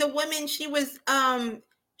 I mean, the woman, she was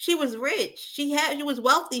rich. She was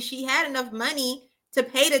wealthy. She had enough money to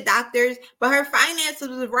pay the doctors, but her finances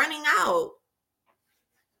was running out.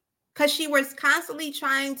 Because she was constantly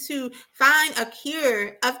trying to find a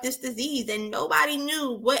cure of this disease, and nobody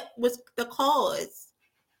knew what was the cause.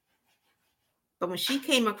 But when she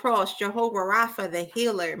came across Jehovah Rapha, the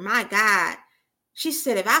healer, my God, she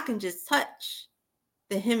said, if I can just touch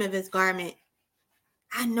the hem of his garment,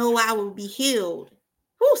 I know I will be healed.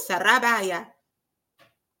 Whoo, Sarabaya.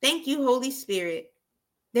 Thank you, Holy Spirit.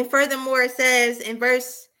 Then furthermore, it says in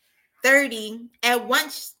verse 30, at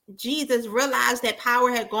once Jesus realized that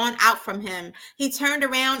power had gone out from him. He turned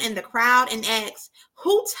around in the crowd and asked,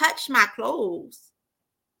 who touched my clothes?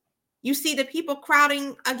 You see the people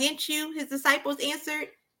crowding against you, his disciples answered.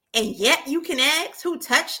 And yet you can ask, who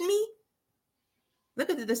touched me? Look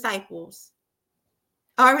at the disciples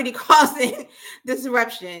already causing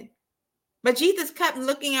disruption. But Jesus kept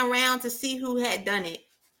looking around to see who had done it.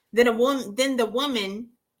 Then the woman,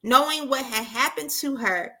 knowing what had happened to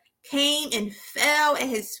her, came and fell at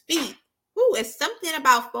his feet. Ooh, it's something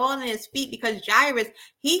about falling at his feet, because Jairus,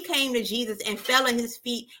 he came to Jesus and fell at his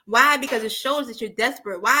feet. Why? Because it shows that you're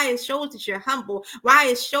desperate. Why? It shows that you're humble. Why?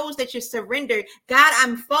 It shows that you're surrendered. God,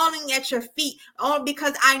 I'm falling at your feet, all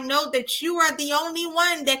because I know that you are the only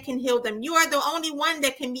one that can heal them. You are the only one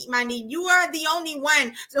that can meet my need. You are the only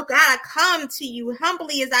one. So God, I come to you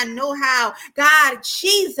humbly as I know how. God,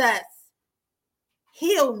 Jesus,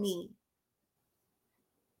 heal me.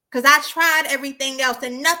 Because I tried everything else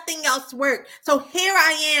and nothing else worked. So here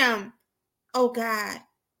I am. Oh God,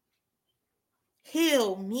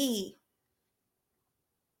 heal me.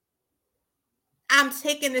 I'm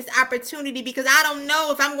taking this opportunity because I don't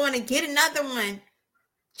know if I'm going to get another one.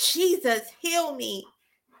 Jesus, heal me.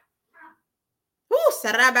 Ooh,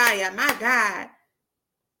 Sarabaya, my God.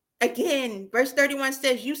 Again, verse 31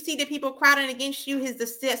 says, you see the people crowding against you. His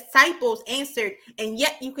disciples answered, and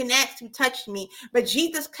yet you can ask who touched me. But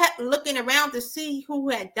Jesus kept looking around to see who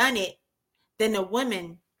had done it. Then the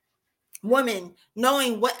woman,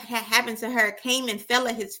 knowing what had happened to her, came and fell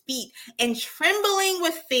at his feet, and trembling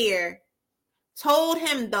with fear, told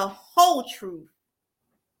him the whole truth.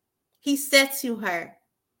 He said to her,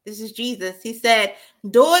 this is Jesus, he said,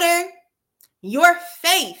 daughter, your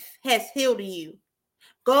faith has healed you.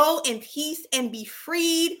 Go in peace and be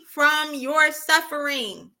freed from your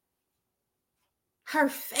suffering. Her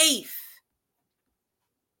faith,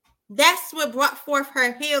 that's what brought forth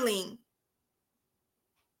her healing.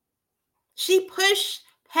 She pushed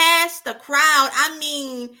past the crowd. I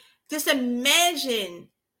mean, just imagine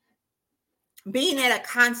being at a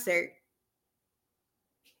concert.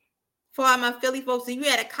 For all my Philly folks, if you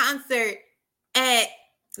had a concert at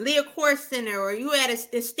Leocore Center, or you had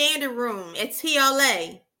a standard room at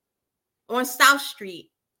TLA on South Street,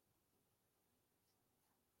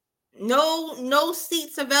 no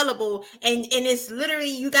seats available, and it's literally,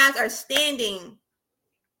 you guys are standing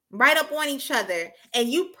right up on each other, and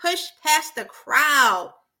you push past the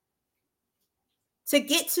crowd to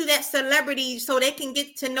get to that celebrity so they can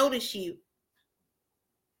get to notice you.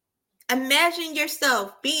 Imagine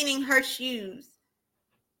yourself being in her shoes,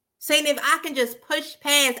 saying, if I can just push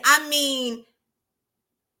past, I mean,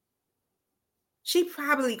 she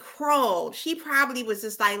probably crawled. She probably was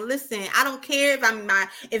just like, listen, I don't care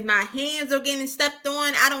if my hands are getting stepped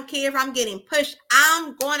on. I don't care if I'm getting pushed.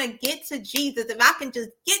 I'm going to get to Jesus. If I can just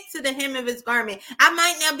get to the hem of his garment, I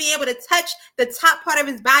might not be able to touch the top part of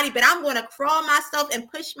his body, but I'm going to crawl myself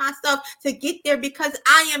and push myself to get there, because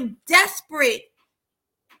I am desperate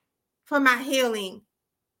for my healing.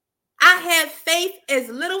 I have faith as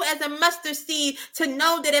little as a mustard seed to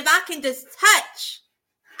know that if I can just touch,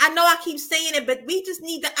 I know I keep saying it, but we just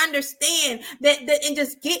need to understand that and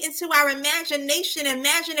just get into our imagination.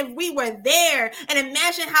 Imagine if we were there, and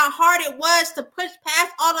imagine how hard it was to push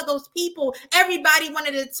past all of those people. Everybody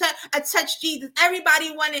wanted to touch Jesus.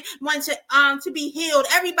 Everybody wanted to be healed.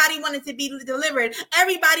 Everybody wanted to be delivered.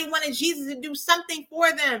 Everybody wanted Jesus to do something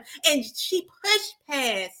for them. And she pushed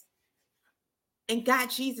past and got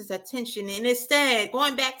Jesus' attention. And instead,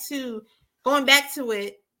 going back to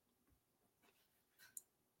it,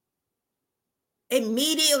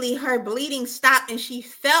 immediately her bleeding stopped, and she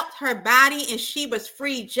felt her body, and she was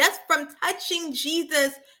free just from touching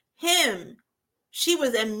Jesus' hem. She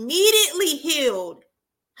was immediately healed.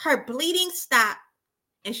 Her bleeding stopped,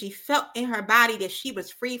 and she felt in her body that she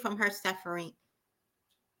was free from her suffering.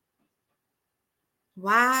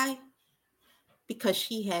 Why? Because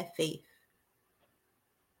she had faith.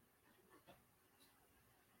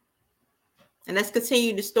 And let's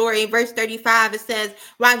continue the story. In verse 35, it says,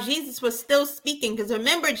 while Jesus was still speaking, because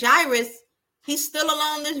remember, Jairus, he's still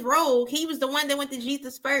along this road. He was the one that went to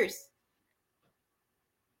Jesus first.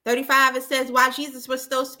 35, it says, while Jesus was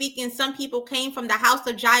still speaking, some people came from the house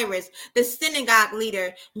of Jairus, the synagogue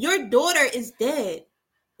leader. Your daughter is dead,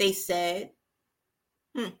 they said.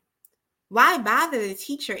 Why bother the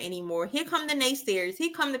teacher anymore? Here come the naysayers.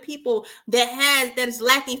 Here come the people that is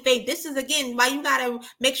lacking faith. This is, again, why you got to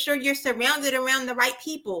make sure you're surrounded around the right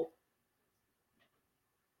people.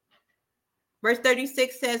 Verse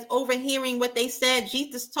 36 says, overhearing what they said,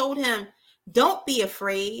 Jesus told him, don't be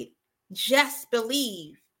afraid, just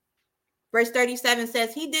believe. Verse 37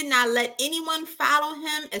 says, he did not let anyone follow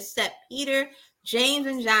him except Peter, James,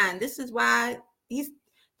 and John. This is why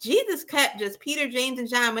Jesus kept just Peter, James, and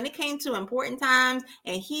John when it came to important times.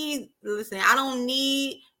 And listen, I don't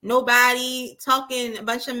need nobody talking a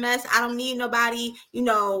bunch of mess. I don't need nobody,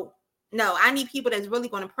 no, I need people that's really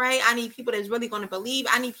going to pray. I need people that's really going to believe.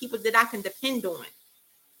 I need people that I can depend on.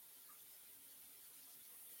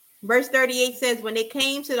 Verse 38 says, when they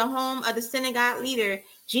came to the home of the synagogue leader,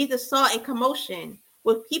 Jesus saw a commotion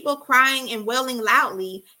with people crying and wailing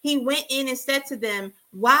loudly. He went in and said to them,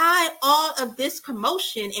 why all of this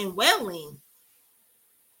commotion and wailing?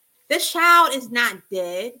 The child is not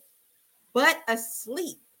dead, but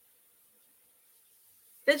asleep.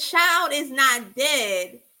 The child is not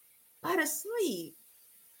dead, but asleep.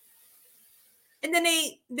 And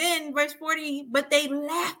then verse 40, but they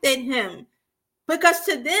laughed at him, because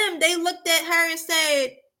to them, they looked at her and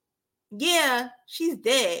said, yeah, she's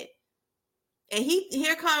dead. And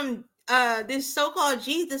here come this so-called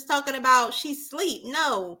Jesus talking about she's asleep.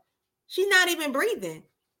 No, she's not even breathing.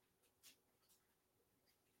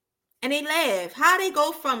 And they laugh. How they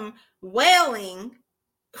go from wailing,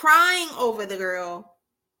 crying over the girl,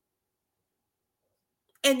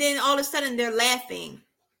 and then all of a sudden they're laughing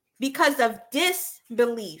because of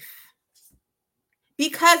disbelief.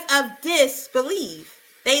 Because of disbelief,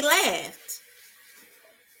 they laughed.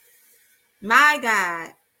 My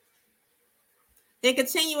God. Then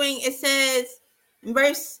continuing, it says,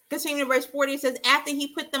 continuing verse 40, it says, after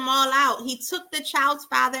he put them all out, he took the child's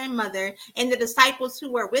father and mother and the disciples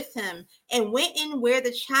who were with him and went in where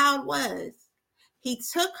the child was. He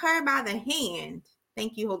took her by the hand,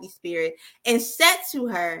 thank you, Holy Spirit, and said to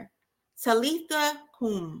her, Talitha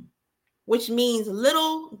cum, which means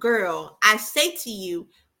little girl, I say to you,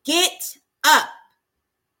 get up.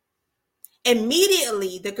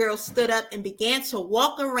 Immediately, the girl stood up and began to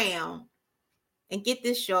walk around. And get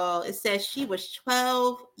this, y'all. It says she was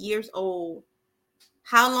 12 years old.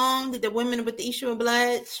 How long did the woman with the issue of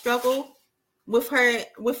blood struggle with her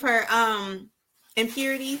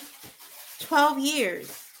impurity? 12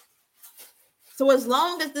 years. So as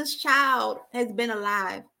long as this child has been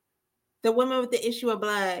alive, the woman with the issue of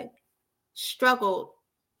blood struggled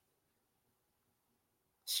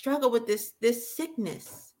with this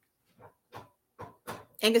sickness.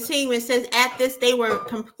 And continuing, it says, at this, they were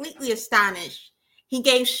completely astonished. He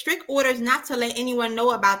gave strict orders not to let anyone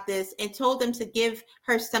know about this and told them to give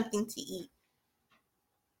her something to eat.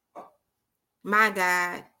 My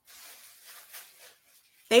God.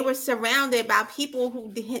 They were surrounded by people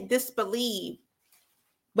who disbelieved.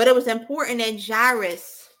 But it was important that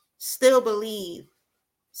Jairus still believed.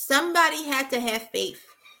 Somebody had to have faith.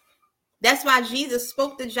 That's why Jesus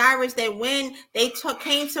spoke to Jairus that when they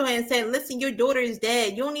came to him and said, listen, your daughter is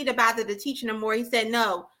dead. You don't need to bother to teach no more. He said,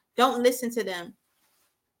 no, don't listen to them.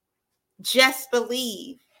 Just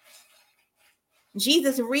believe.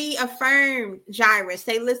 Jesus reaffirmed Jairus.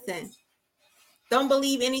 Say, listen, don't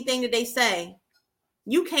believe anything that they say.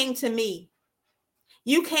 You came to me.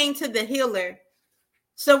 You came to the healer.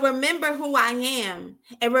 So remember who I am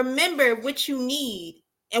and remember what you need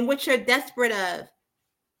and what you're desperate of.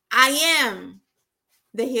 I am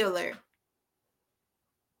the healer.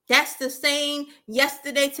 That's the same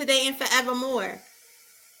yesterday, today, and forevermore.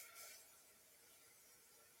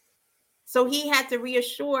 So he had to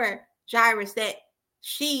reassure Jairus that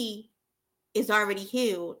she is already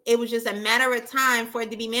healed. It was just a matter of time for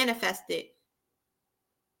it to be manifested.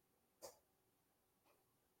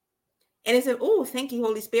 And it's, thank you,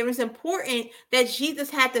 Holy Spirit. It's important that Jesus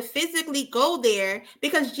had to physically go there,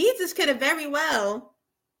 because Jesus could have very well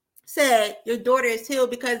said, your daughter is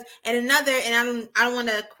healed, because in another, and I don't want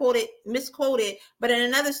to misquote it, but in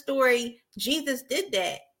another story, Jesus did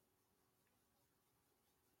that.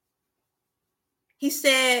 He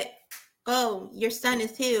said, oh, your son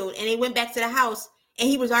is healed. And he went back to the house and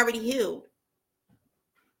he was already healed.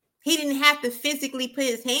 He didn't have to physically put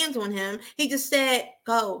his hands on him. He just said,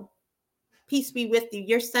 go, peace be with you.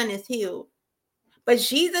 Your son is healed. But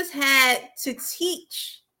Jesus had to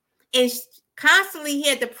teach, and constantly he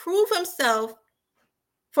had to prove himself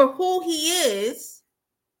for who he is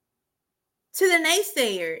to the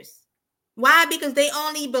naysayers. Why? Because they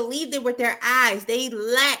only believed it with their eyes. They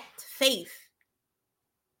lacked faith.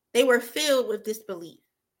 They were filled with disbelief.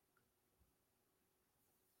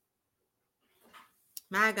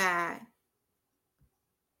 My God.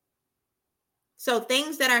 So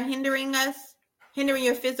things that are hindering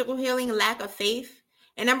your physical healing, lack of faith.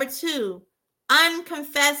 And number 2,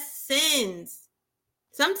 unconfessed sins.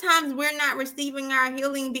 Sometimes we're not receiving our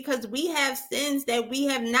healing because we have sins that we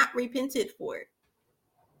have not repented for.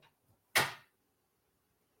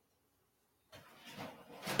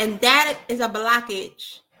 And that is a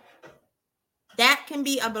blockage. that can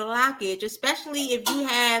be a blockage, especially if you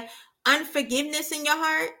have unforgiveness in your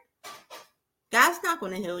heart. God's not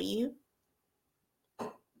going to heal you.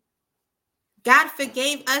 God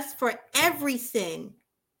forgave us for every sin,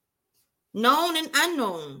 known and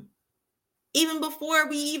unknown. Even before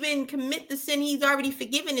we even commit the sin, he's already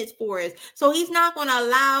forgiven it for us. So he's not going to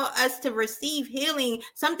allow us to receive healing,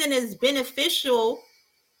 something that's beneficial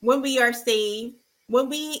when we are saved, when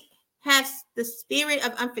we have the spirit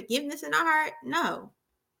of unforgiveness in our heart. No.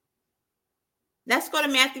 Let's go to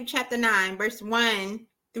Matthew chapter 9, verse 1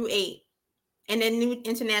 through 8 in the New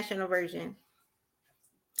International Version.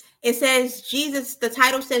 It says, the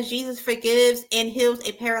title says, Jesus forgives and heals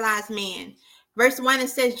a paralyzed man. Verse 1, it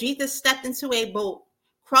says, Jesus stepped into a boat,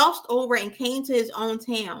 crossed over, and came to his own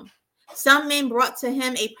town. Some men brought to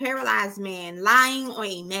him a paralyzed man lying on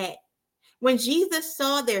a mat. When Jesus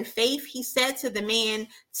saw their faith, he said to the man,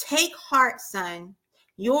 "Take heart, son.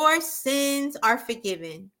 Your sins are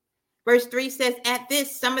forgiven." Verse 3 says, at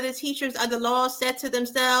this, some of the teachers of the law said to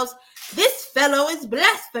themselves, "This fellow is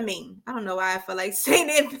blaspheming." I don't know why I feel like saying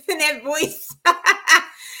it in that voice.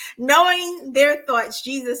 Knowing their thoughts,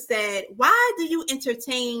 Jesus said, "Why do you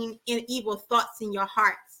entertain evil thoughts in your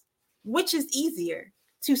hearts? Which is easier,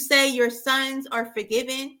 to say your sins are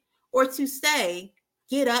forgiven, or to say,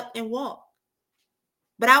 get up and walk?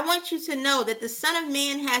 But I want you to know that the Son of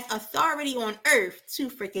Man has authority on earth to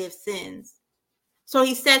forgive sins." So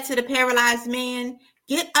he said to the paralyzed man,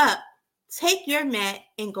 "Get up, take your mat,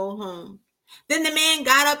 and go home." Then the man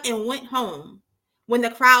got up and went home. When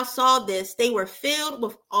the crowd saw this, they were filled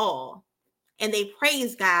with awe, and they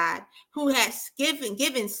praised God, who has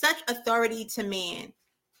given such authority to man.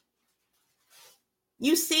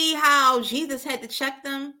 You see how Jesus had to check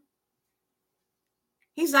them?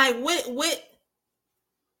 He's like, what's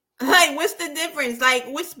the difference? Like,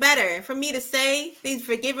 what's better for me to say he's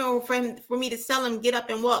forgiven, or for me to tell him get up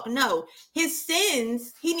and walk? No, his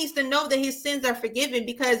sins, he needs to know that his sins are forgiven,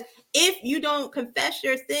 because if you don't confess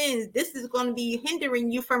your sins, this is going to be hindering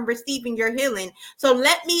you from receiving your healing. So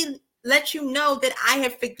let me let you know that I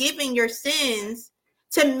have forgiven your sins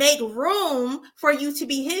to make room for you to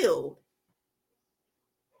be healed.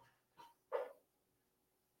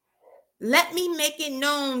 Let me make it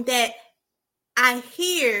known that I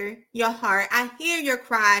hear your heart. I hear your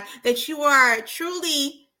cry, that you are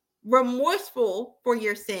truly remorseful for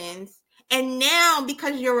your sins. And now,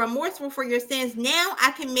 because you're remorseful for your sins, now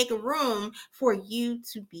I can make room for you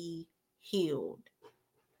to be healed.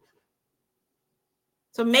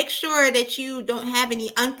 So make sure that you don't have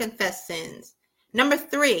any unconfessed sins. Number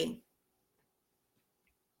 3,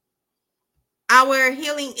 our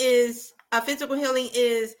healing is, physical healing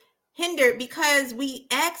is hindered because we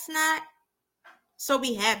ask not, so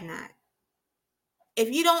we have not. If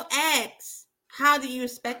you don't ask, how do you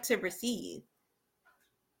expect to receive?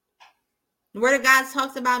 The Word of God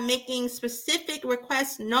talks about making specific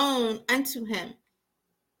requests known unto him.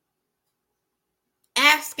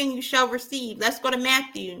 Ask and you shall receive. Let's go to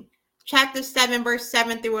Matthew chapter 7, verse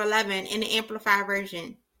 7 through 11 in the Amplified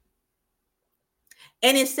Version.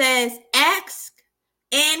 And it says, "Ask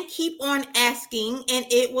and keep on asking, and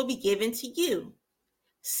it will be given to you.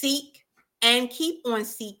 Seek and keep on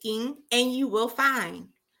seeking, and you will find.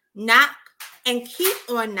 Knock and keep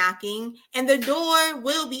on knocking, and the door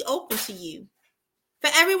will be open to you. For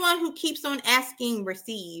everyone who keeps on asking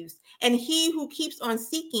receives, and he who keeps on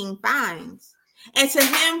seeking finds. And to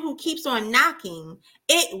him who keeps on knocking,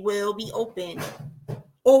 it will be open.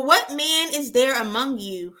 Or what man is there among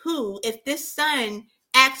you who, if this son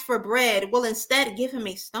asks for bread, will instead give him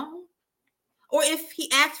a stone? Or if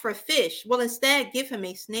he asks for fish, will instead give him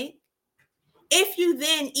a snake? If you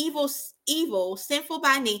then, evil, sinful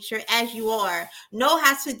by nature as you are, know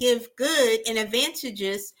how to give good and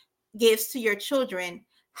advantageous gifts to your children,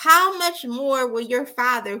 how much more will your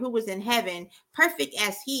Father who is in heaven, perfect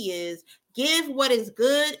as he is, give what is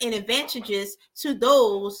good and advantageous to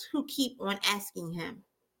those who keep on asking him?"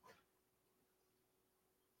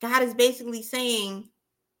 God is basically saying,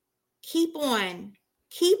 keep on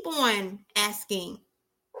asking,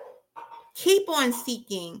 keep on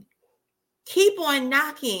seeking, keep on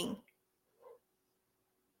knocking.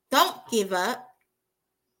 Don't give up.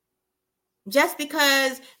 Just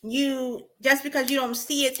because you don't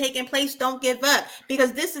see it taking place, don't give up.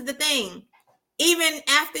 Because this is the thing. Even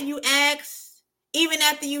after you ask, even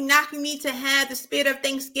after you knocking me to have the spirit of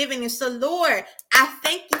thanksgiving, and so, Lord, I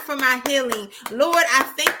thank you for my healing. Lord, I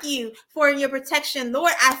thank you for your protection.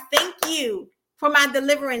 Lord, I thank you for my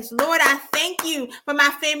deliverance. Lord, I thank you for my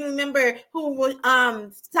family member who was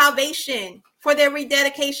salvation. for their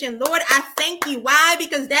rededication. Lord, I thank you. Why?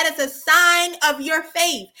 Because that is a sign of your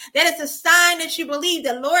faith. That is a sign that you believe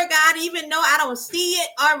that, Lord God, even though I don't see it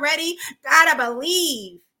already, God, I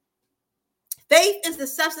believe. Faith is the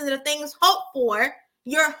substance of things hoped for.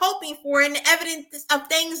 You're hoping for, and the evidence of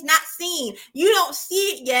things not seen. You don't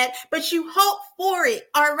see it yet, but you hope for it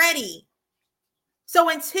already. So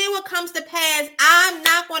until it comes to pass, I'm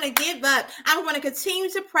not going to give up. I'm going to continue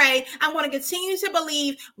to pray. I'm going to continue to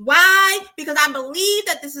believe. Why? Because I believe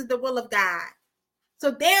that this is the will of God.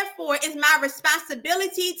 So therefore, it's my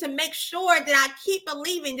responsibility to make sure that I keep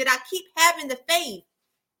believing, that I keep having the faith.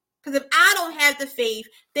 Because if I don't have the faith,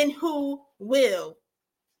 then who will?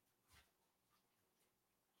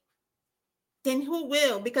 Then who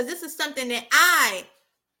will? Because this is something that I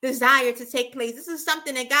desire to take place. This is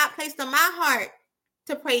something that God placed on my heart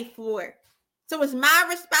to pray for. So it's my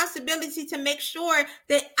responsibility to make sure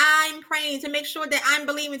that I'm praying, to make sure that I'm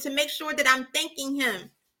believing, to make sure that I'm thanking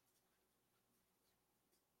him.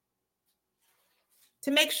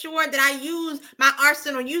 To make sure that I use my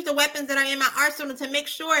arsenal, use the weapons that are in my arsenal, to make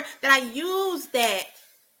sure that I use that.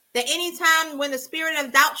 That anytime when the spirit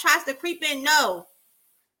of doubt tries to creep in, no,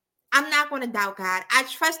 I'm not going to doubt God. I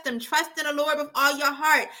trust him. Trust in the Lord with all your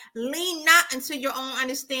heart. Lean not into your own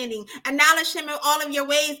understanding. Acknowledge him in all of your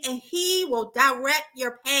ways, and he will direct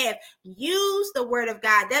your path. Use the word of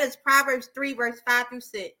God. That is Proverbs 3, verse 5 through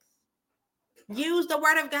 6. Use the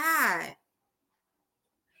word of God.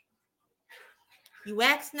 You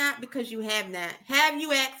ask not because you have not. Have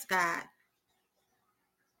you asked God?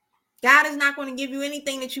 God is not going to give you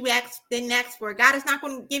anything that you didn't ask for. God is not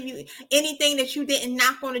going to give you anything that you didn't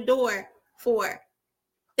knock on the door for,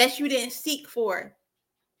 that you didn't seek for.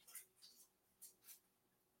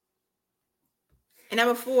 And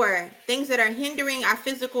number 4, things that are hindering our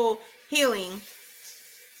physical healing.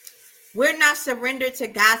 We're not surrendered to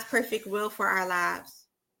God's perfect will for our lives.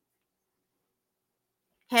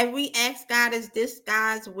 Have we asked God, is this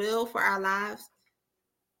God's will for our lives?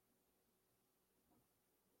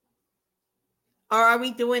 Or are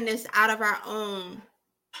we doing this out of our own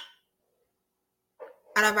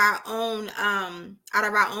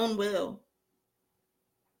will?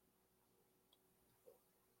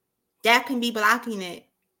 That can be blocking it.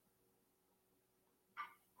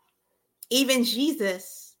 Even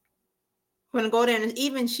Jesus, we're going to go there, and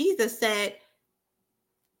even Jesus said,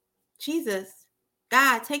 Jesus,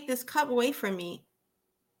 God, take this cup away from me.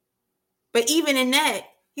 But even in that,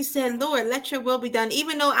 he said, Lord, let your will be done.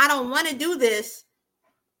 Even though I don't want to do this,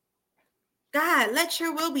 God, let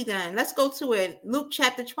your will be done. Let's go to it. Luke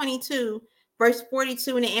chapter 22, verse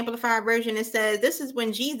 42 in the Amplified version. It says, this is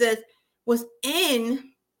when Jesus was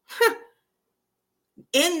in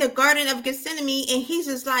the Garden of Gethsemane, and he's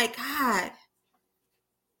just like, God,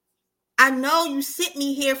 I know you sent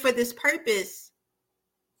me here for this purpose,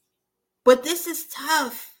 but this is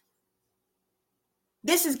tough.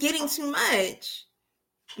 This is getting too much.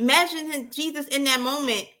 Imagine Jesus in that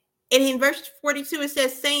moment. And in verse 42, it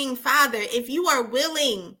says, saying, Father, if you are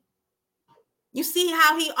willing. You see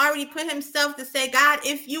how he already put himself to say, God,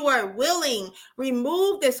 if you are willing,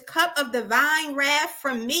 remove this cup of divine wrath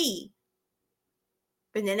from me.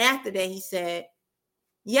 But then after that, he said,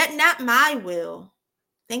 yet not my will.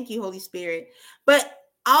 Thank you, Holy Spirit. But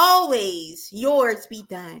always yours be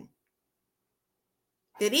done.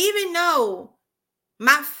 That even though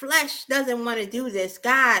my flesh doesn't want to do this,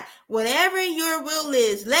 God, whatever your will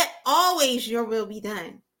is, let always your will be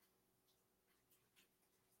done.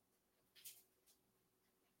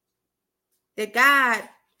 That God,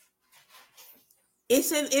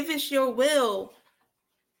 if it's your will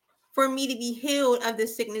for me to be healed of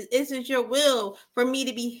this sickness, is it your will for me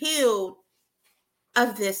to be healed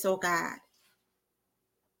of this, oh God?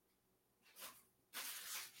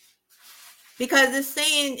 Because it's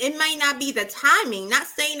saying it may not be the timing, not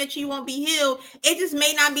saying that you won't be healed. It just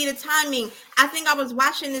may not be the timing. I think I was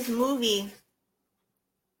watching this movie,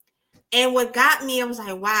 and what got me, I was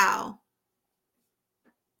like, wow.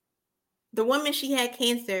 The woman, she had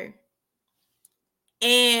cancer,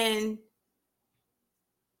 and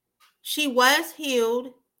she was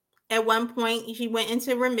healed at one point. She went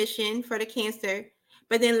into remission for the cancer,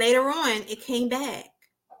 but then later on, it came back.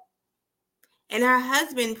 And her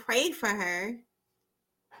husband prayed for her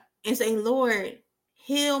and said, Lord,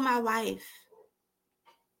 heal my wife.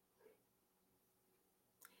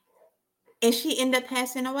 And she ended up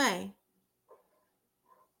passing away.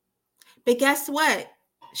 But guess what?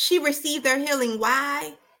 She received her healing.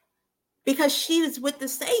 Why? Because she was with the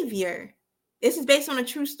Savior. This is based on a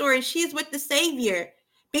true story. She's with the Savior.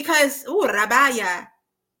 Because, Rabaya,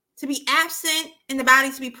 to be absent in the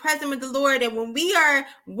body, to be present with the Lord. And when we are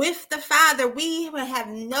with the Father, we will have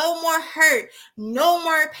no more hurt, no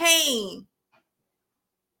more pain.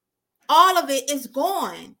 All of it is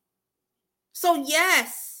gone. So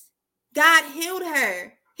yes, God healed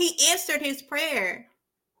her. He answered his prayer.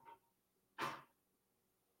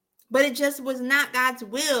 But it just was not God's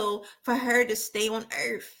will for her to stay on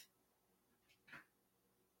earth.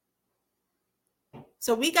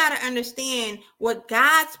 So we got to understand what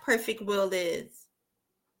God's perfect will is.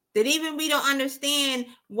 That even we don't understand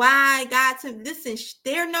why God said, listen,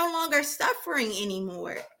 they're no longer suffering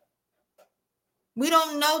anymore. We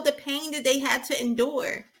don't know the pain that they had to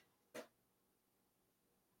endure.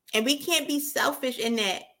 And we can't be selfish in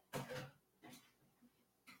that.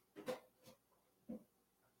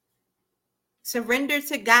 Surrender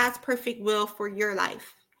to God's perfect will for your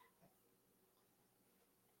life.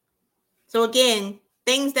 So again,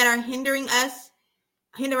 things that are hindering us,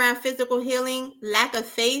 hindering our physical healing, lack of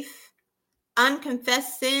faith,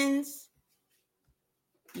 unconfessed sins.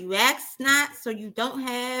 You ask not, so you don't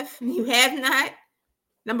have. You have not.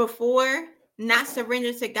 Number 4, not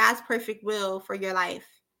surrender to God's perfect will for your life.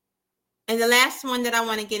 And the last one that I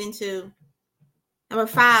want to get into, number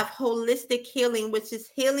 5, holistic healing, which is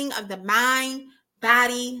healing of the mind,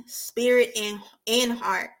 body, spirit, and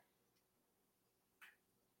heart.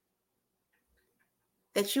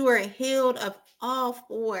 That you are healed of all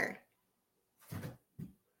 4.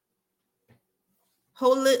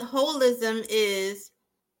 Holism is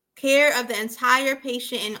care of the entire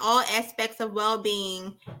patient in all aspects of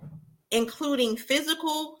well-being, including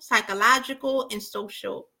physical, psychological, and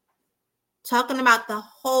social. Talking about the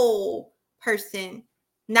whole person,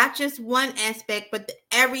 not just one aspect, but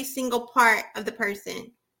every single part of the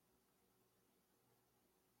person.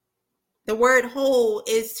 The word whole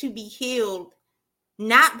is to be healed,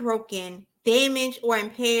 not broken, damaged, or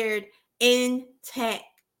impaired, intact.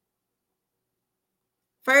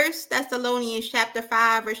 1 Thessalonians chapter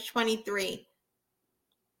 5, verse 23.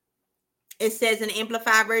 It says in the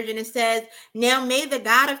Amplified Version, it says, now may the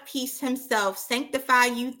God of peace himself sanctify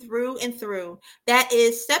you through and through. That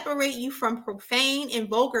is, separate you from profane and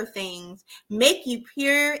vulgar things, make you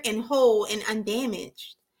pure and whole and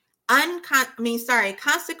undamaged.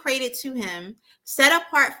 Consecrated to him, set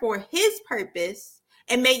apart for his purpose,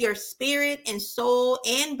 and may your spirit and soul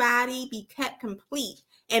and body be kept complete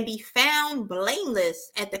and be found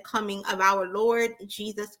blameless at the coming of our Lord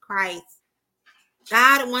Jesus Christ.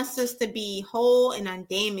 God wants us to be whole and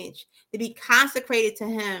undamaged, to be consecrated to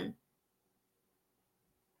him.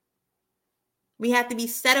 We have to be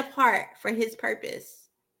set apart for his purpose.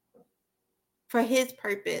 For his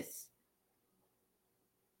purpose.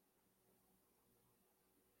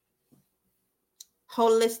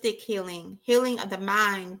 Holistic healing. Healing of the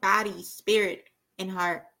mind, body, spirit, and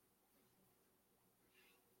heart.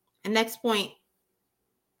 And next point.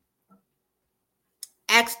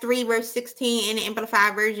 Acts 3 verse 16 in the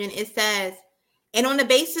Amplified Version, it says, and on the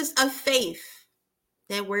basis of faith,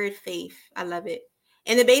 that word faith, I love it.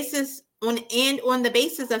 On the basis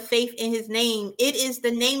of faith in his name, it is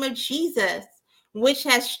the name of Jesus, which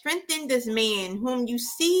has strengthened this man whom you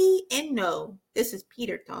see and know. This is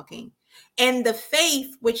Peter talking. And the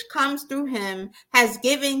faith which comes through him has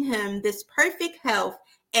given him this perfect health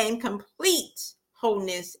and complete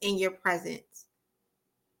wholeness in your presence.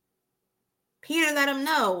 Peter let him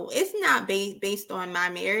know it's not based on my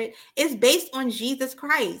merit. It's based on Jesus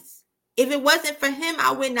Christ. If it wasn't for him,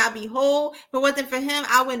 I would not be whole. If it wasn't for him,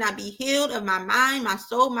 I would not be healed of my mind, my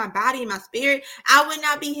soul, my body, my spirit. I would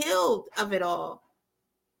not be healed of it all.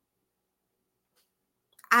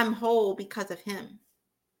 I'm whole because of him.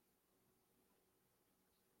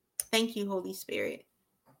 Thank you, Holy Spirit.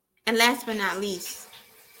 And last but not least,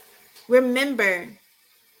 remember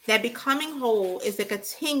that becoming whole is a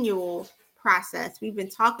continual process. We've been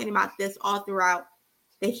talking about this all throughout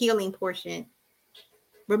the healing portion.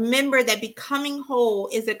 Remember that becoming whole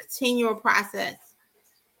is a continual process.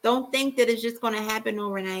 Don't think that it's just going to happen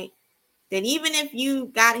overnight. That even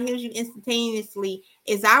if God heals you instantaneously,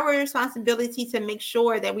 it's our responsibility to make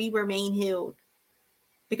sure that we remain healed.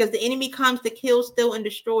 Because the enemy comes to kill, steal, and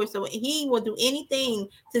destroy. So he will do anything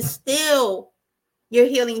to steal your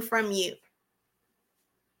healing from you.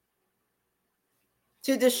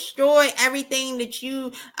 To destroy everything that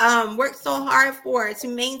you worked so hard for to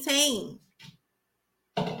maintain.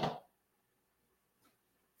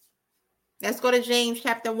 Let's go to James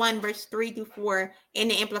chapter 1, verse 3-4 in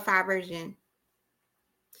the Amplified Version.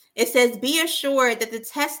 It says, be assured that the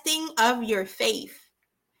testing of your faith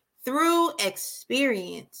through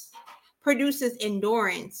experience produces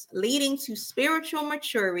endurance, leading to spiritual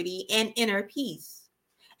maturity and inner peace.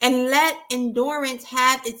 And let endurance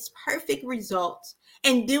have its perfect results,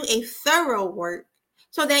 and do a thorough work,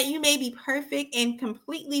 so that you may be perfect and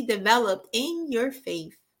completely developed in your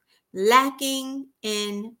faith, lacking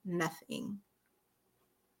in nothing.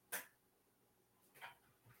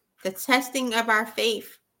 The testing of our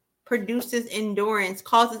faith produces endurance,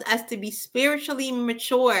 causes us to be spiritually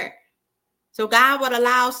mature. So God would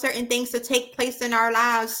allow certain things to take place in our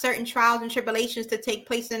lives, certain trials and tribulations to take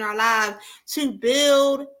place in our lives, to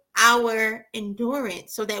build our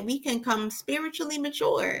endurance so that we can come spiritually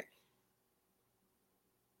mature.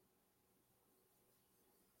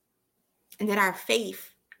 And that our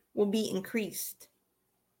faith will be increased.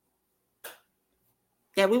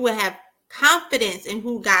 That we will have confidence in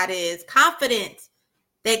who God is, confidence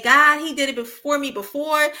that God, he did it before me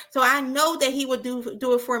before, so I know that he will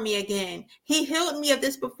do it for me again. He healed me of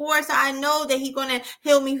this before, so I know that he's going to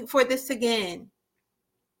heal me for this again.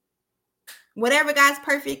 Whatever God's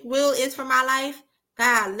perfect will is for my life,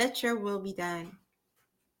 God, let your will be done.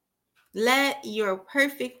 Let your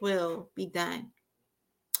perfect will be done.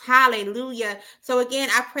 Hallelujah. So again,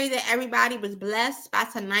 I pray that everybody was blessed by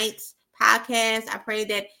tonight's podcast. I pray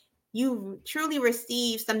that you truly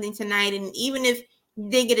received something tonight. And even if you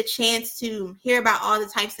didn't get a chance to hear about all the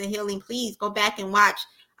types of healing, please go back and watch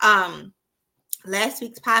last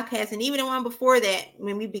week's podcast, and even the one before that,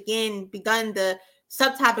 when we begun the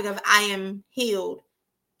subtopic of I am healed.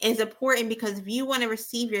 It's important because if you want to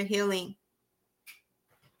receive your healing,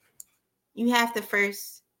 you have to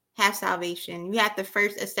first have salvation. You have to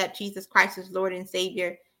first accept Jesus Christ as Lord and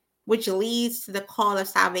Savior, which leads to the call of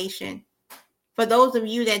salvation. For those of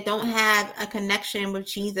you that don't have a connection with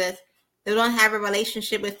Jesus, they don't have a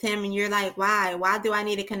relationship with him, and you're like, why? Why do I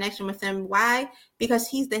need a connection with him? Why? Because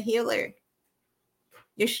he's the healer.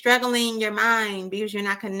 You're struggling in your mind because you're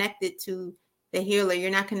not connected to the healer.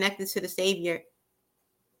 You're not connected to the Savior.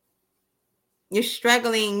 You're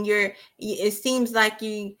struggling. It seems like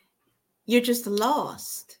you're just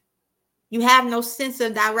lost. You have no sense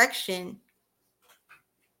of direction.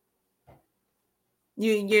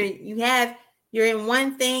 You're in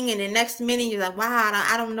one thing, and the next minute you're like, wow,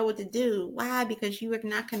 I don't know what to do. Why? Because you are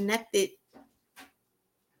not connected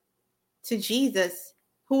to Jesus,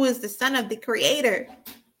 who is the Son of the Creator.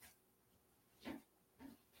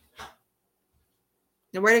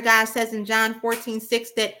 The Word of God says in John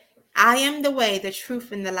 14:6 that I am the way, the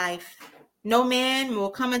truth, and the life. No man will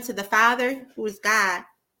come unto the Father, who is God,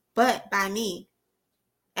 but by me.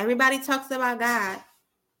 Everybody talks about God,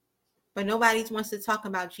 but nobody wants to talk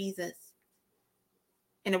about Jesus.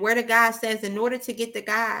 And the Word of God says in order to get to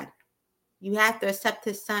God, you have to accept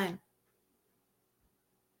his Son.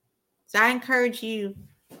 So I encourage you,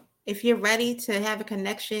 if you're ready to have a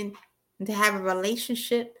connection and to have a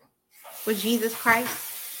relationship with Jesus Christ,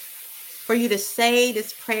 for you to say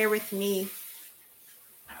this prayer with me.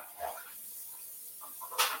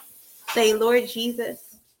 Say, Lord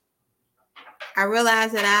Jesus, I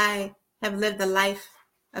realize that I have lived a life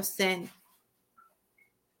of sin.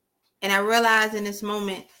 And I realize in this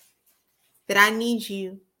moment that I need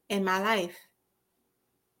you in my life.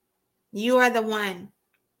 You are the one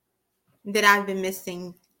that I've been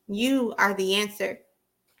missing. You are the answer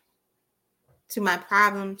to my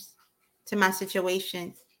problems, to my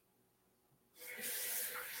situations.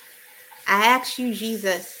 I ask you,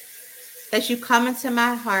 Jesus, that you come into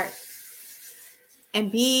my heart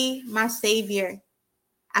and be my Savior.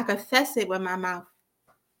 I confess it with my mouth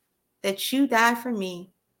that you died for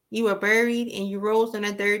me. You were buried and you rose on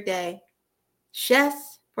the third day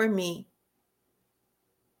just for me.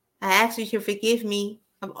 I ask you to forgive me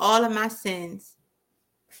of all of my sins.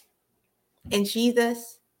 And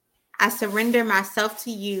Jesus, I surrender myself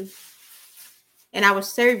to you, and I will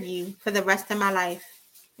serve you for the rest of my life.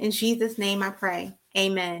 In Jesus' name I pray.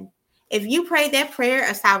 Amen. If you prayed that prayer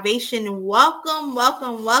of salvation, welcome,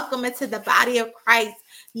 welcome, welcome into the body of Christ.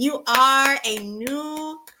 You are a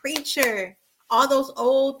new creature. All those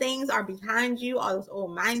old things are behind you. All those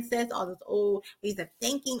old mindsets, all those old ways of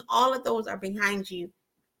thinking, all of those are behind you.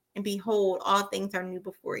 And behold, all things are new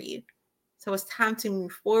before you. So it's time to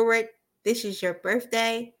move forward. This is your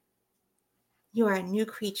birthday. You are a new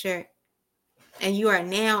creature, and you are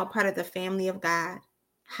now a part of the family of God.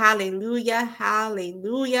 Hallelujah,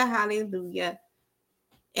 hallelujah, hallelujah.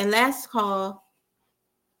 And last call,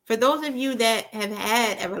 for those of you that have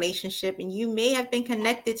had a relationship and you may have been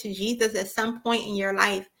connected to Jesus at some point in your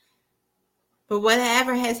life, but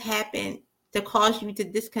whatever has happened to cause you to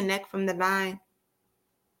disconnect from the vine,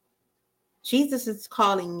 Jesus is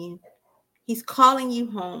calling you. He's calling you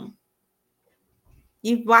home.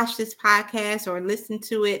 You've watched this podcast or listened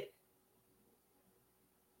to it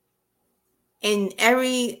And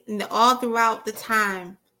all throughout the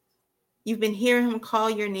time, you've been hearing him call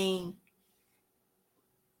your name.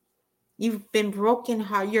 You've been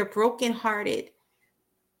brokenhearted. You're brokenhearted.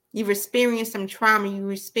 You've experienced some trauma.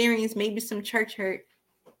 You've experienced maybe some church hurt.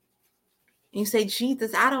 And you say,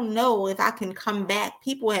 Jesus, I don't know if I can come back.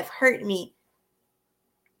 People have hurt me.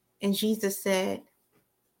 And Jesus said,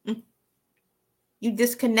 you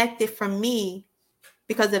disconnected from me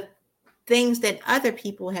because of things that other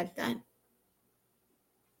people have done.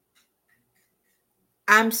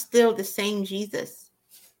 I'm still the same Jesus.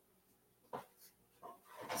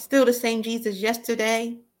 Still the same Jesus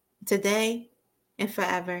yesterday, today, and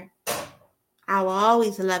forever. I will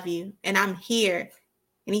always love you, and I'm here.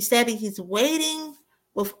 And he said that he's waiting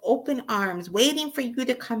with open arms, waiting for you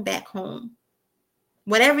to come back home.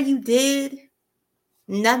 Whatever you did,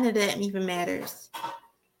 none of that even matters.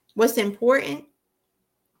 What's important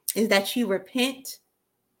is that you repent,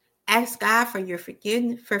 ask God for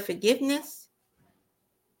forgiveness,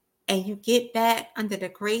 and you get back under the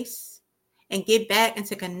grace and get back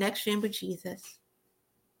into connection with Jesus.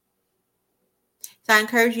 So I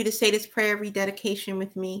encourage you to say this prayer of rededication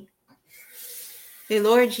with me. Dear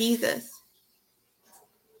Lord Jesus,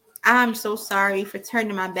 I'm so sorry for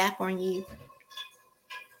turning my back on you.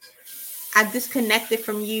 I disconnected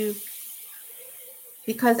from you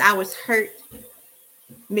because I was hurt,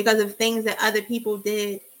 because of things that other people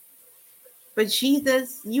did. But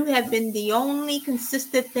Jesus, you have been the only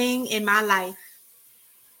consistent thing in my life.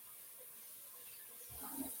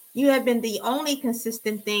 You have been the only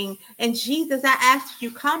consistent thing. And Jesus, I ask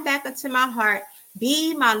you, come back into my heart.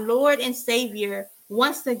 Be my Lord and Savior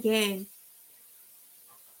once again.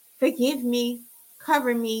 Forgive me,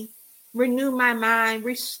 cover me, renew my mind,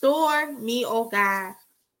 restore me, oh God.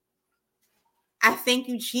 I thank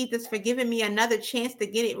you, Jesus, for giving me another chance to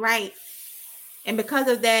get it right. And because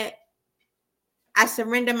of that, I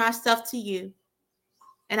surrender myself to you,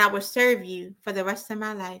 and I will serve you for the rest of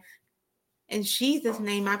my life. In Jesus'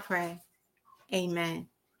 name I pray. Amen.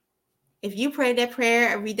 If you prayed that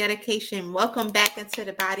prayer of rededication, welcome back into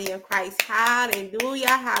the body of Christ. Hallelujah,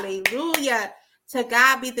 hallelujah. To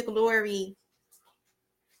God be the glory.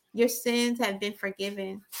 Your sins have been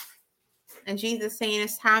forgiven. And Jesus saying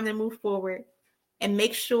it's time to move forward and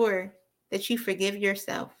make sure that you forgive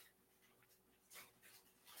yourself.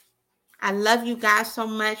 I love you guys so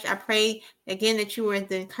much. I pray again that you were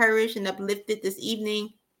encouraged and uplifted this evening.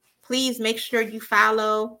 Please make sure you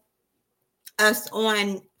follow us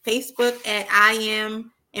on Facebook at I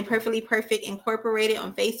Am Imperfectly Perfect Incorporated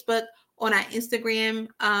on Facebook. On our Instagram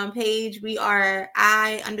page, we are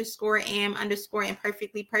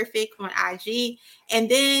I_am_imperfectly perfect on IG. And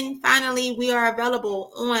then finally, we are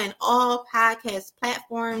available on all podcast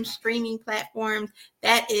platforms, streaming platforms.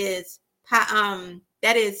 That is Spotify.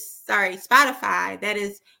 That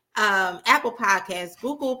is Apple Podcasts,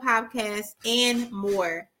 Google Podcasts, and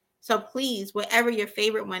more. So please, whatever your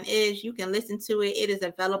favorite one is, you can listen to it. It is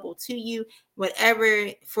available to you,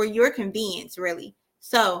 whatever for your convenience, really.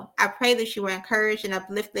 So I pray that you were encouraged and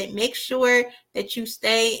uplifted. Make sure that you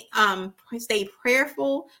stay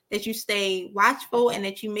prayerful, that you stay watchful, and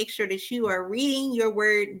that you make sure that you are reading your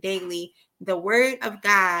word daily. The word of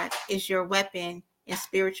God is your weapon in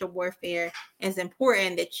spiritual warfare. It's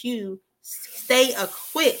important that you stay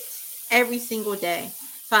equipped every single day.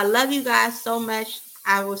 So I love you guys so much.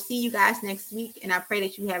 I will see you guys next week, and I pray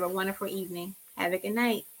that you have a wonderful evening. Have a good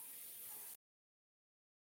night.